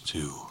led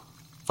to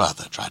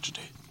further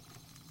tragedy.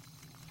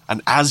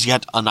 An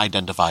as-yet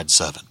unidentified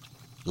servant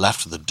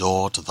left the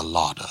door to the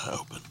larder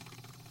open.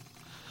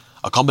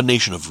 A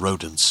combination of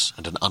rodents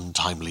and an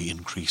untimely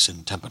increase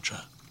in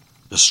temperature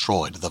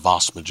destroyed the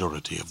vast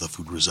majority of the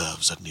food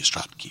reserves at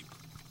Nistrad Keep,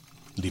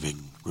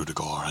 leaving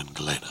Rudogor and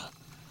Galena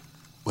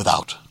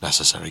without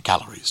necessary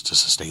calories to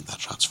sustain their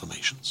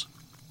transformations.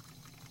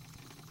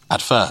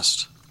 At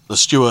first, the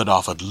steward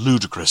offered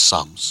ludicrous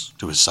sums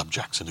to his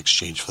subjects in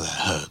exchange for their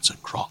herds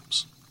and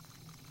crops.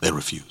 They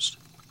refused,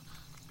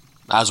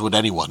 as would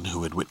anyone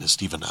who had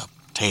witnessed even a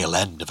tail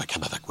end of a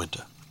Kemavec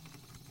winter.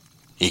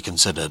 He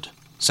considered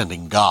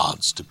sending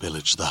guards to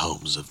pillage the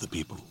homes of the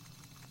people,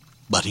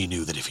 but he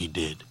knew that if he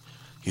did,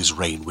 his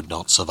reign would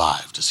not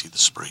survive to see the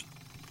spring.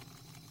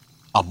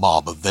 A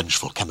mob of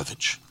vengeful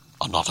Kemavec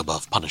are not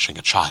above punishing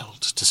a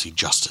child to see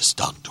justice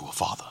done to a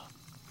father.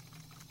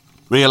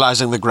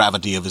 Realizing the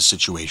gravity of his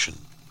situation,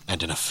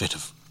 and in a fit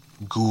of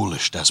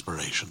ghoulish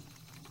desperation,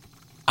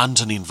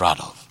 Antonin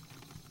Vradov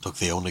took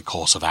the only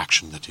course of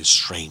action that his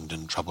strained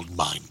and troubled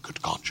mind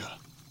could conjure.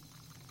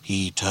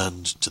 He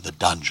turned to the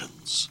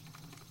dungeons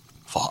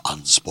for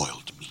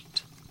unspoiled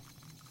meat.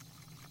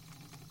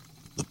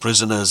 The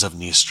prisoners of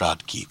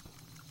Nistrad Keep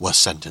were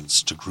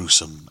sentenced to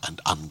gruesome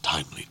and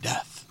untimely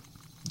death.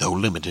 Though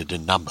limited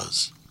in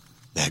numbers,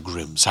 their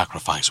grim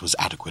sacrifice was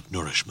adequate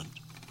nourishment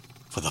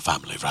for the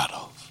family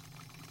Vradov.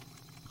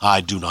 I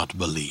do not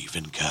believe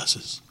in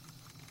curses,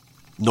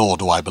 nor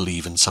do I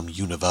believe in some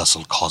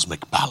universal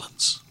cosmic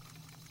balance.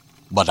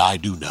 But I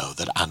do know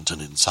that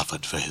Antonin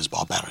suffered for his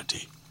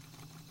barbarity,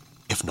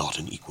 if not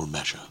in equal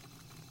measure.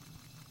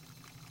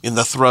 In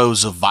the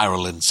throes of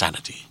viral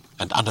insanity,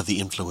 and under the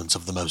influence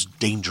of the most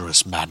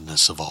dangerous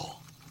madness of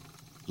all,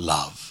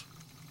 love,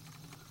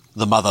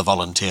 the mother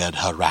volunteered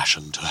her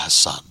ration to her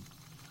son,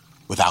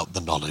 without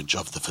the knowledge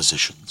of the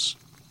physicians.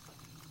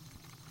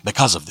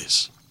 Because of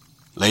this,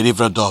 Lady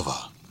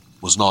Vradova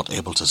was not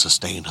able to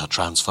sustain her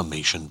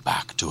transformation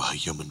back to her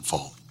human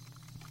form.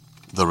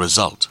 The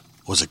result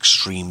was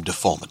extreme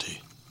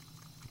deformity.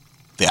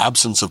 The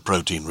absence of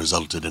protein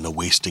resulted in a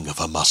wasting of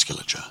her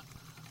musculature,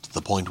 to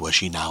the point where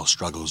she now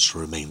struggles to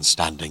remain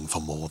standing for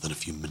more than a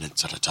few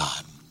minutes at a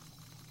time.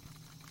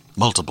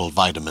 Multiple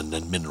vitamin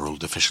and mineral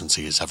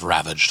deficiencies have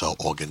ravaged her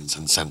organs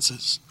and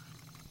senses.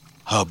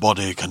 Her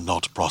body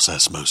cannot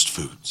process most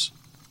foods,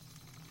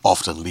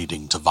 often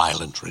leading to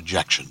violent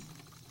rejection.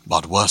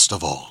 But worst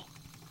of all,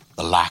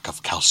 the lack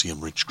of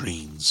calcium-rich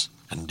greens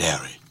and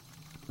dairy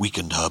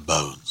weakened her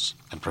bones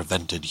and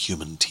prevented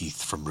human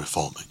teeth from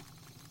reforming.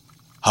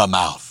 Her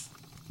mouth,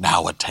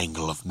 now a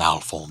tangle of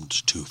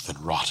malformed tooth and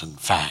rotten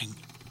fang,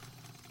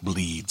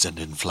 bleeds and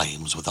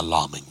inflames with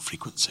alarming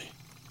frequency.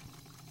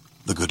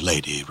 The good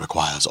lady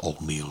requires all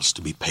meals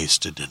to be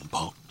pasted and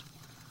bulked,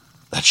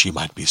 that she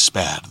might be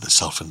spared the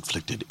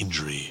self-inflicted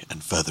injury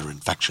and further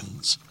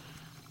infections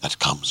that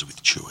comes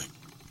with chewing.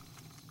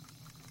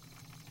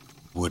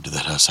 Would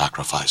that her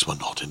sacrifice were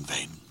not in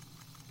vain.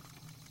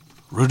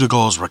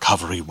 Rudiger's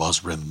recovery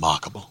was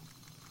remarkable.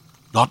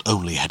 Not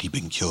only had he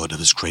been cured of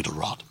his cradle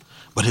rot,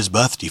 but his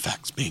birth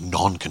defects, being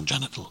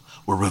non-congenital,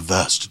 were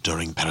reversed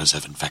during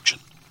Perezev infection.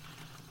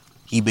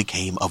 He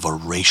became a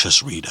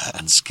voracious reader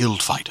and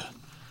skilled fighter,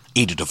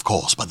 aided of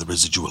course by the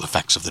residual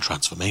effects of the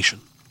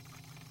transformation.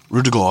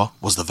 Rudiger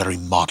was the very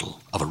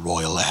model of a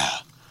royal heir,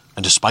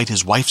 and despite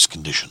his wife's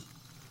condition,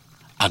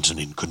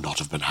 Antonin could not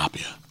have been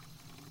happier.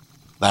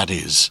 That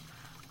is,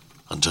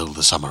 until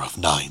the summer of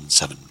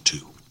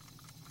 972.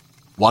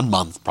 1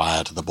 month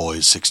prior to the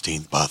boy's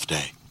 16th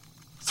birthday,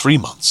 3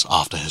 months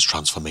after his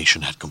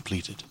transformation had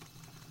completed,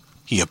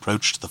 he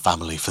approached the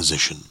family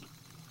physician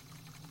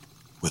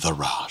with a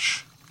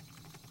rash.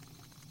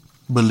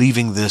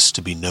 Believing this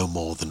to be no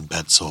more than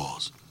bed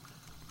sores,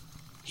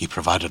 he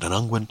provided an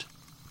unguent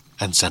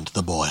and sent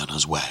the boy on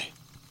his way.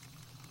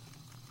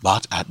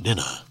 But at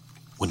dinner,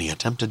 when he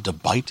attempted to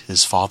bite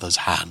his father's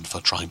hand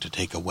for trying to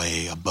take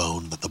away a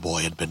bone that the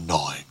boy had been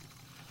gnawing,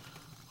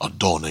 a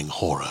dawning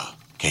horror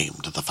came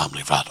to the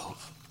family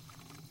Vradov.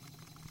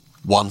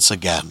 Once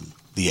again,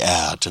 the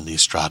heir to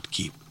Nistrad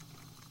Keep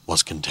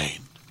was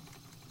contained,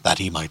 that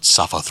he might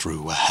suffer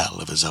through a hell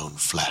of his own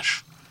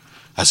flesh,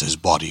 as his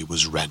body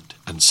was rent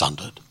and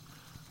sundered,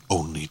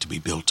 only to be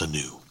built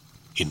anew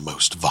in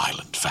most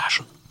violent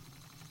fashion.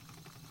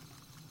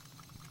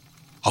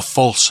 A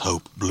false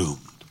hope bloomed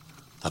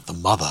that the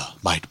mother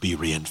might be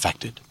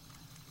reinfected,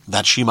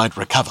 that she might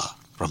recover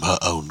from her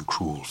own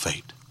cruel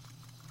fate.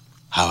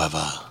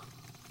 However,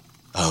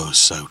 oh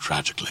so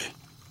tragically,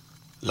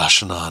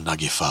 Lashna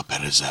Nagifa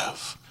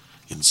Perezev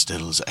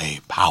instills a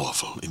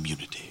powerful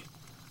immunity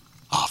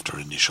after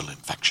initial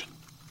infection,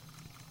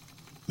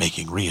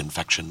 making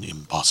reinfection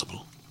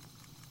impossible.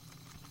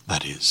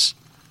 That is,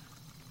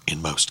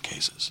 in most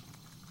cases.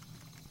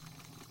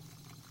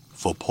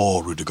 For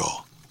poor Rudiger,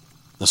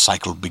 the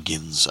cycle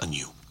begins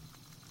anew,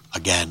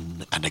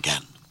 again and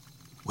again,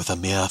 with a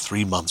mere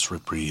 3 months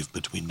reprieve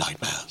between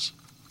nightmares.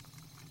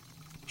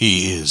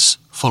 He is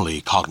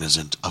fully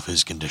cognizant of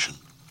his condition,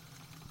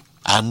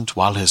 and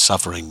while his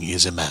suffering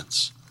is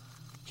immense,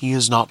 he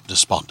is not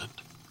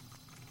despondent.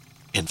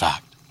 In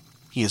fact,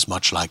 he is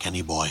much like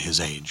any boy his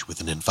age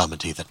with an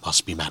infirmity that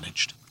must be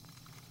managed.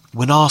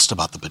 When asked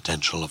about the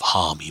potential of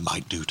harm he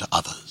might do to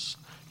others,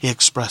 he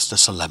expressed a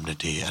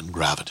solemnity and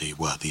gravity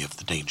worthy of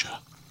the danger,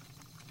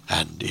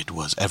 and it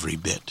was every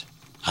bit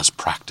as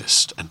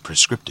practiced and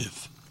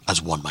prescriptive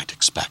as one might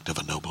expect of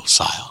a noble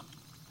scion.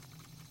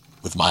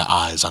 With my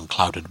eyes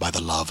unclouded by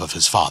the love of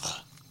his father,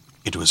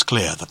 it was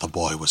clear that the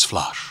boy was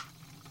flush,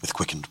 with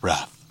quickened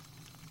breath.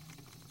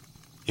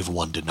 If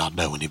one did not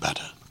know any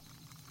better,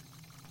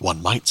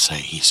 One might say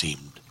he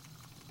seemed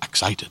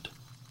excited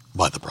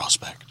by the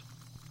prospect.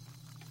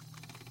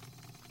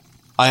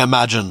 I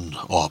imagine,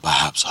 or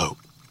perhaps hope,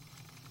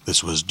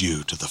 this was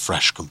due to the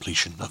fresh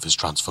completion of his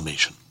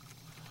transformation.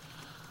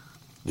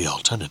 The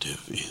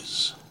alternative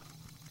is...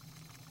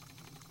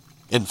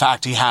 In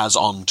fact, he has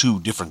on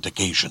 2 different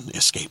occasions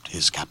escaped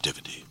his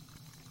captivity.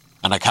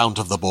 An account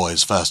of the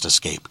boy's first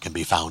escape can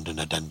be found in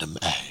Addendum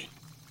A,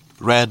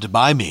 read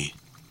by me,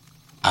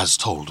 as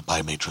told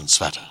by Matron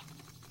Sveta,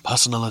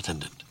 personal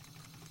attendant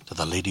to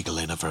the Lady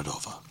Galena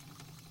Verdova.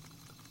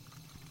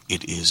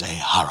 It is a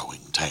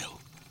harrowing tale,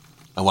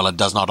 and while it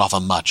does not offer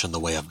much in the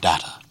way of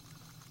data,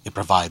 it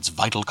provides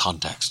vital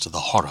context to the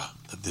horror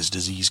that this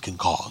disease can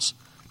cause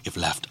if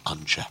left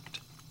unchecked.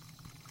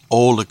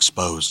 All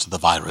exposed to the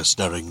virus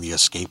during the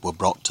escape were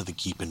brought to the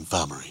Keep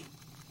Infirmary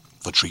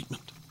for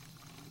treatment.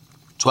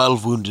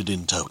 12 wounded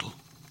in total,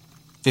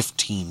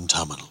 15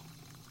 terminal.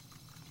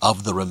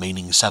 Of the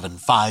remaining 7,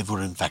 5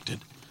 were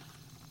infected,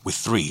 with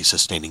 3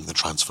 sustaining the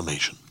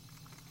transformation.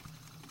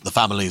 The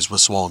families were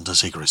sworn to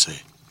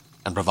secrecy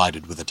and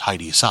provided with a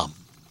tidy sum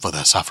for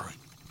their suffering.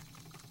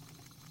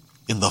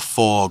 In the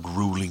 4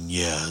 grueling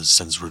years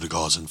since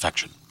Rudiger's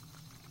infection,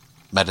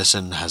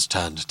 medicine has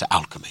turned to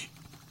alchemy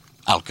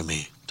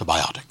to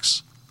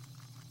biotics.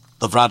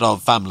 The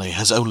Vradov family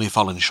has only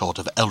fallen short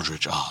of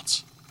eldritch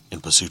arts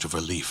in pursuit of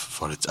relief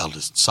for its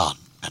eldest son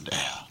and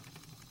heir.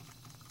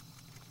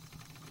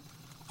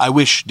 I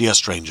wish, dear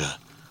stranger,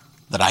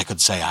 that I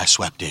could say I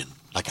swept in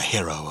like a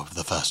hero of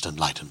the First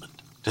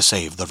Enlightenment to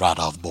save the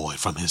Vradov boy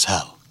from his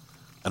hell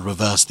and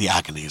reverse the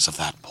agonies of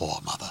that poor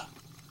mother.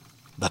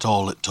 But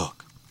all it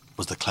took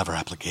was the clever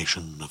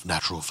application of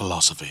natural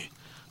philosophy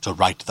to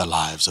right the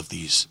lives of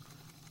these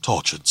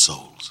tortured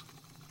souls.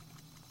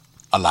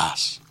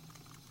 Alas,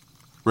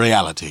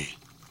 reality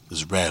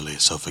is rarely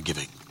so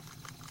forgiving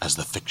as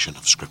the fiction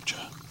of Scripture.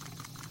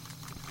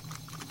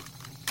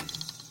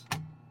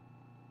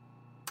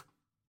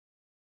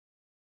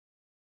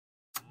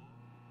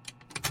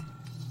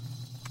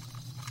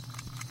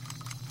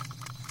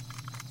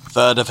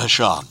 Third of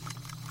Hashan,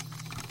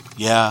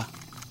 year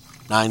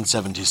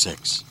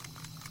 976,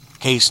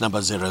 case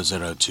number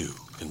 002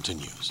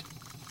 continues.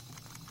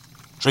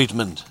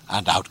 Treatment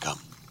and outcome.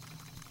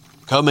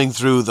 Combing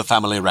through the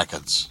family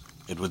records,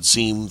 it would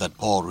seem that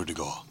poor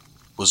Rudiger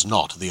was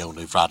not the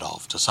only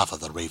Vradov to suffer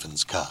the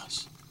Raven's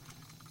curse.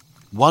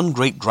 One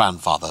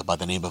great-grandfather by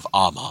the name of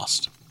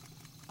Armast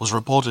was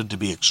reported to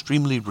be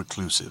extremely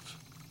reclusive,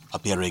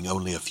 appearing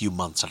only a few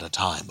months at a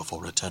time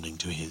before returning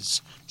to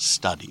his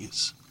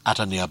studies at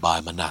a nearby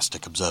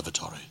monastic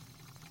observatory.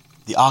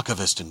 The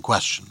archivist in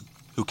question,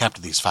 who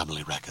kept these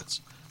family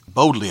records,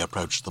 boldly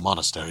approached the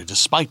monastery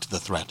despite the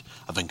threat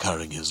of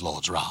incurring his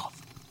lord's wrath,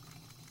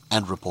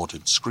 and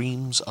reported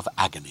screams of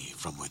agony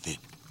from within.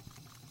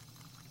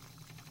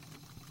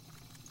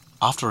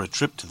 After a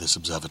trip to this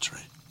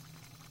observatory,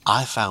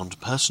 I found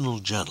personal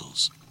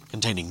journals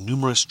containing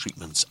numerous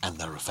treatments and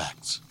their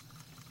effects.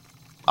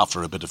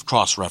 After a bit of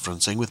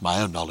cross-referencing with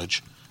my own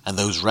knowledge and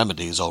those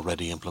remedies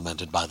already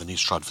implemented by the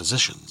Nistrad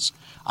physicians,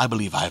 I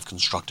believe I have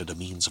constructed a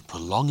means of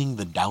prolonging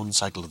the down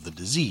cycle of the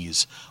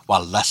disease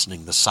while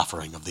lessening the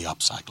suffering of the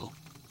up cycle.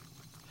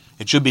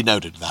 It should be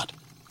noted that,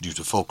 due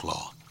to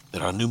folklore,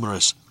 there are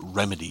numerous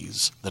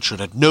remedies that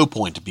should at no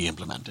point be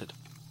implemented.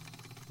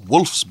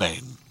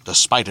 Wolfsbane,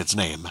 despite its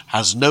name,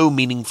 has no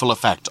meaningful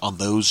effect on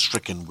those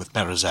stricken with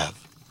Perezev.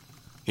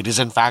 It is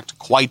in fact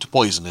quite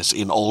poisonous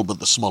in all but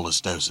the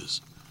smallest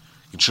doses.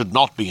 It should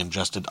not be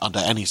ingested under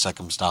any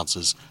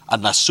circumstances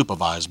unless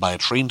supervised by a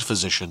trained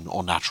physician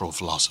or natural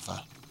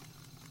philosopher.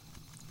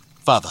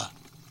 Further,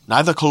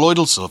 neither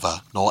colloidal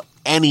silver nor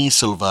any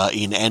silver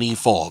in any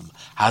form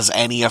has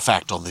any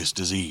effect on this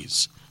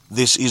disease.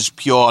 This is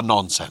pure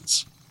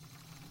nonsense.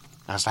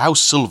 As to how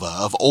silver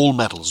of all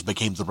metals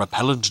became the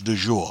repellent du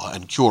jour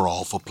and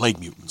cure-all for plague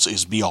mutants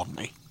is beyond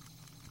me.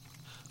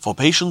 For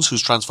patients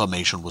whose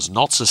transformation was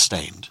not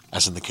sustained,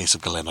 as in the case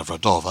of Galena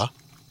Verdova,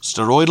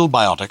 steroidal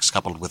biotics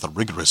coupled with a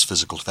rigorous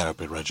physical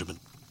therapy regimen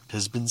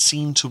has been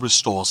seen to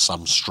restore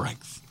some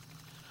strength.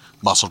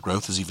 Muscle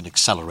growth is even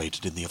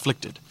accelerated in the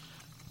afflicted,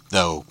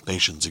 though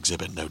patients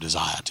exhibit no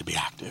desire to be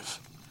active.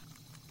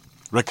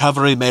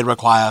 Recovery may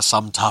require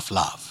some tough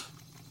love,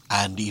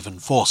 and even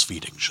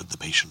force-feeding should the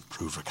patient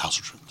prove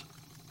recalcitrant.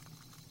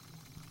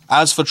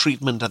 As for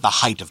treatment at the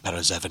height of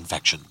Perezev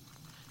infection,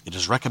 it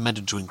is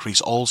recommended to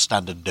increase all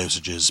standard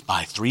dosages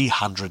by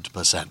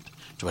 300%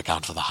 to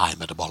account for the high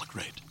metabolic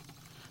rate.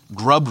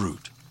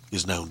 Grubroot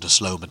is known to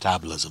slow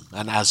metabolism,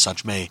 and as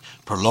such may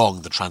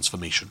prolong the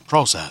transformation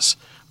process,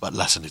 but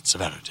lessen its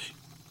severity.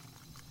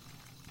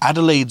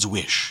 Adelaide's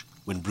Wish,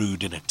 when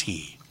brewed in a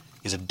tea,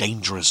 is a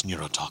dangerous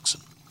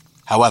neurotoxin.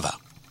 However,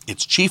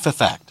 its chief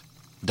effect,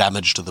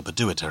 damage to the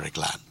pituitary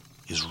gland,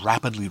 is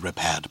rapidly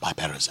repaired by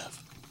Perezev.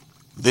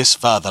 This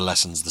further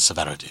lessens the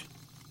severity,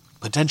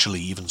 potentially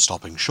even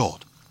stopping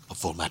short of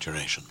full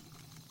maturation.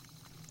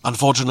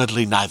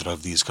 Unfortunately, neither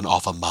of these can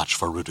offer much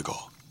for Rudiger.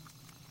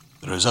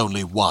 There is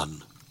only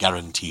one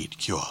guaranteed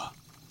cure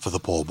for the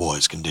poor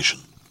boy's condition,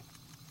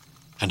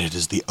 and it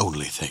is the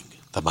only thing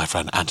that my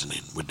friend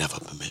Antonin would never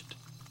permit.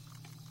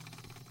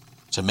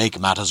 To make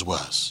matters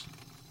worse,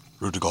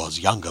 Rudogor's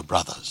younger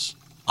brothers,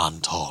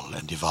 Antol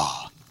and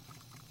Ivar,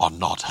 are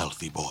not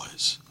healthy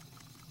boys,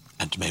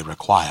 and may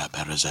require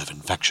Perezev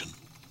infection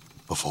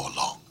before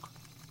long.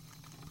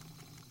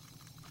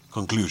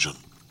 Conclusion.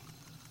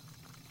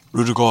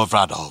 Rudogor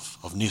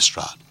Vradov of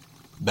Nistrad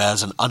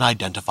bears an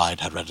unidentified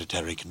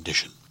hereditary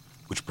condition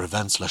which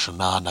prevents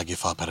Leshana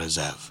Nagifa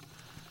Perezev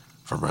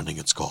from running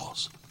its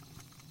course,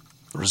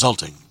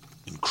 resulting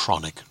in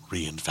chronic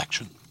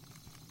reinfection.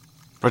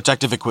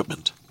 Protective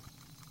equipment.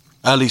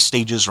 Early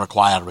stages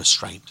require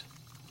restraint.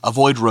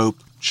 Avoid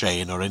rope,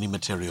 chain, or any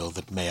material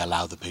that may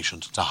allow the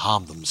patient to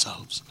harm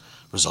themselves,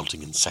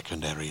 resulting in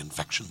secondary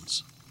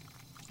infections.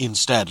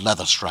 Instead,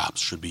 leather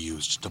straps should be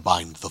used to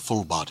bind the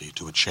full body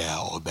to a chair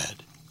or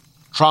bed.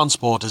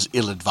 Transport is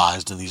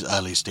ill-advised in these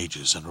early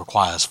stages and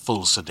requires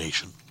full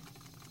sedation.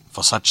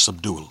 For such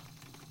subdual,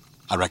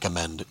 I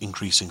recommend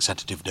increasing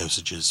sedative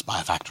dosages by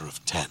a factor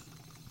of 10,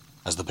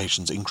 as the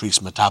patient's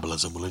increased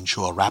metabolism will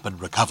ensure rapid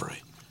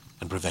recovery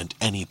and prevent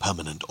any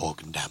permanent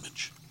organ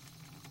damage.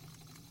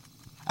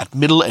 At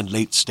middle and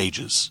late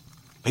stages,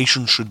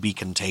 patients should be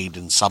contained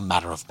in some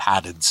manner of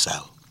padded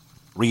cell,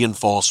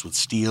 reinforced with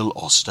steel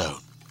or stone.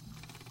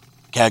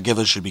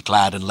 Caregivers should be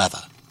clad in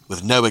leather,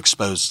 with no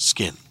exposed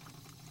skin,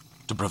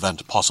 to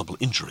prevent possible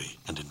injury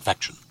and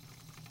infection.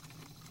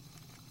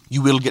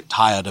 You will get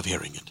tired of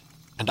hearing it,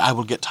 and I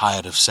will get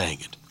tired of saying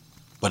it,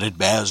 but it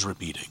bears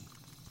repeating.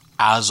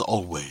 As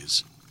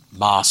always,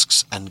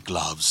 masks and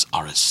gloves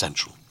are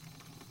essential.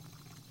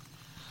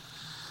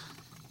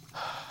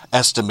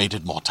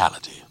 Estimated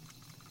mortality.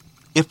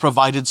 If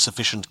provided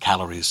sufficient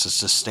calories to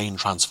sustain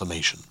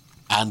transformation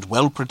and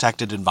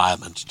well-protected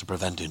environment to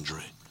prevent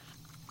injury,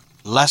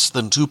 less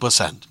than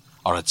 2%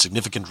 are at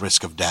significant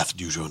risk of death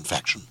due to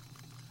infection.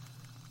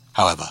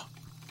 However,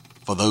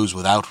 for those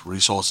without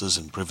resources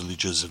and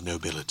privileges of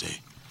nobility,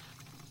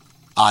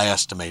 I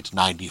estimate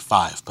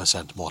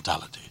 95%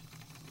 mortality,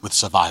 with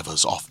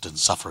survivors often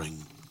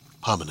suffering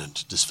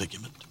permanent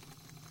disfigurement.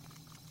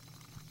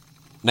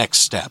 Next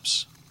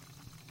steps.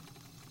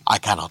 I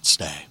cannot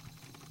stay.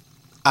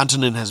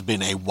 Antonin has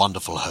been a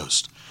wonderful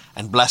host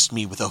and blessed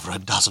me with over a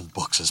dozen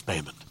books as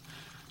payment.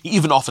 He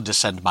even offered to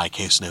send my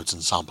case notes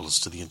and samples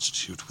to the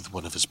Institute with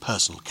one of his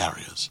personal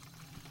carriers.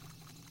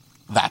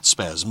 That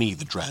spares me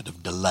the dread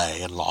of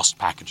delay and lost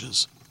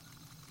packages.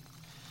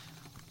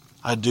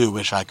 I do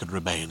wish I could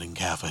remain and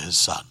care for his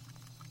son,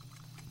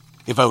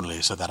 if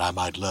only so that I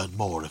might learn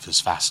more of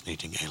his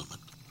fascinating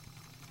ailment.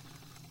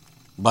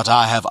 But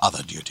I have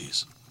other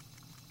duties.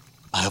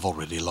 I have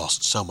already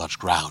lost so much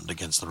ground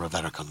against the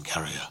Revericon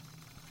carrier.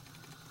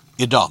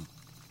 Idom,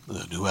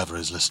 and whoever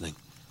is listening,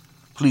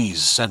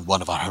 please send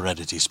one of our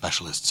heredity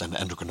specialists and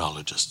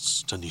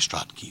endocrinologists to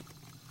Nistrad Keep.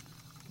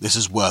 This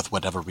is worth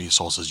whatever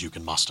resources you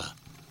can muster,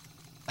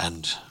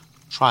 and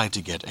try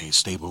to get a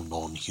stable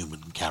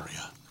non-human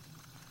carrier.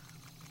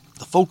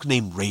 The folk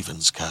named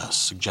Raven's Curse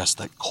suggests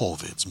that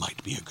corvids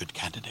might be a good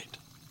candidate.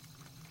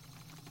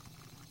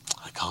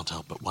 I can't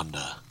help but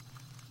wonder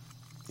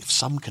if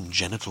some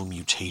congenital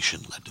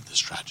mutation led to this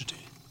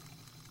tragedy.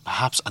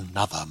 Perhaps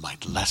another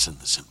might lessen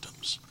the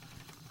symptoms.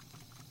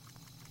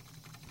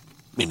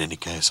 In any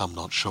case, I'm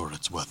not sure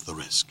it's worth the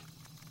risk.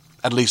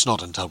 At least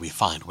not until we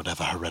find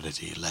whatever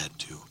heredity led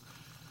to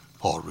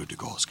poor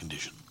Rudogor's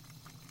condition.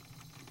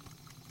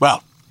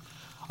 Well,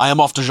 I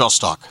am off to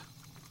Jostok.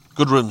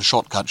 Gudrun's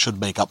shortcut should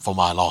make up for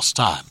my lost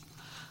time,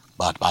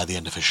 but by the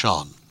end of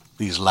Hishon,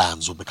 these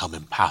lands will become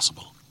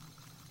impassable,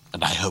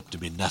 and I hope to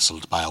be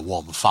nestled by a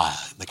warm fire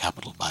in the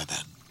capital by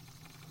then.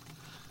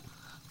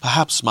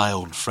 Perhaps my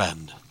old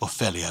friend,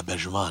 Ophelia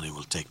Benjamini,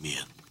 will take me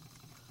in.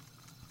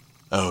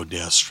 Oh,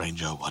 dear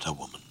stranger, what a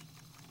woman.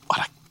 What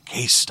a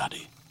case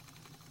study.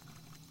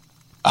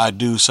 I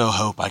do so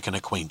hope I can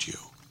acquaint you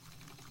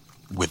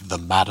with the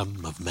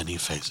Madam of Many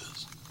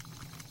Faces.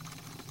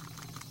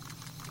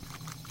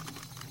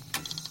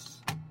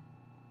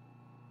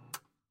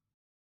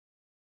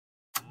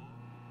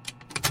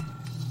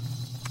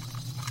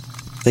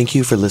 Thank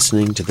you for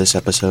listening to this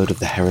episode of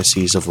The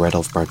Heresies of Red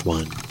Elf Part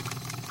 1.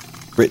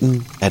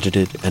 Written,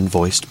 edited, and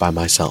voiced by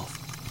myself,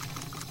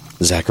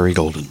 Zachary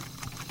Golden.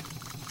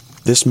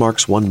 This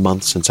marks 1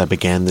 month since I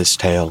began this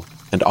tale,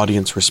 and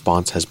audience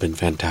response has been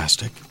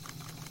fantastic.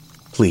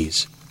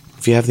 Please,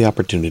 if you have the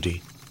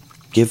opportunity,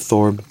 give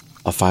Thorb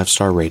a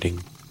 5-star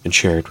rating and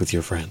share it with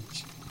your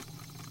friends.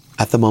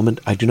 At the moment,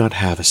 I do not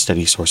have a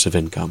steady source of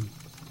income,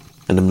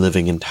 and am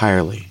living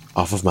entirely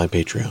off of my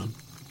Patreon.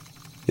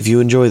 If you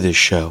enjoy this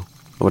show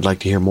and would like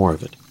to hear more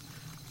of it,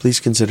 please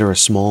consider a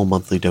small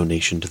monthly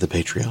donation to the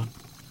Patreon,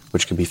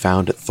 which can be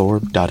found at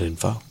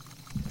thorb.info.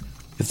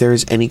 If there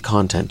is any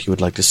content you would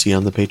like to see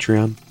on the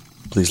Patreon,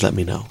 please let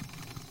me know.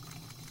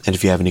 And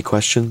if you have any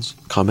questions,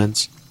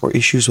 comments, or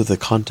issues with the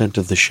content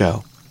of the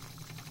show,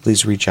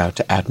 please reach out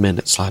to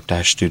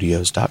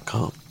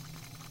admin@slapdashstudios.com.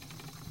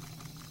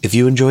 If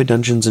you enjoy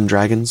Dungeons &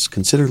 Dragons,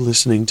 consider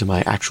listening to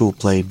my actual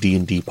play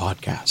D&D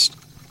podcast,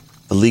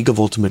 The League of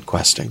Ultimate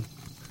Questing,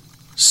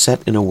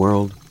 set in a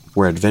world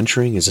where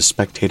adventuring is a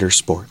spectator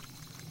sport,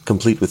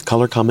 complete with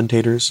color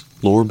commentators,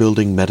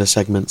 lore-building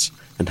meta-segments,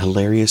 and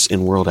hilarious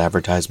in-world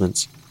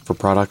advertisements for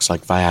products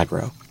like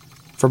Viagra,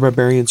 for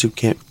barbarians who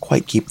can't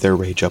quite keep their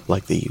rage up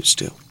like they used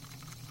to.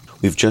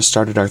 We've just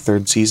started our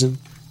 3rd season,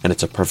 and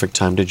it's a perfect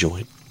time to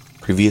join.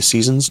 Previous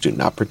seasons do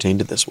not pertain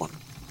to this one.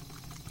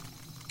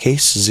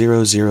 Case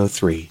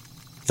 003,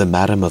 The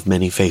Madam of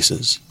Many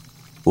Faces,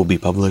 will be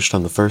published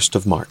on the 1st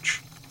of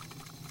March,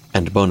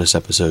 and bonus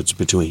episodes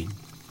between.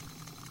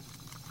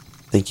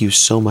 Thank you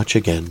so much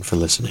again for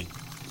listening,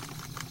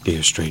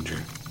 dear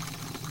stranger.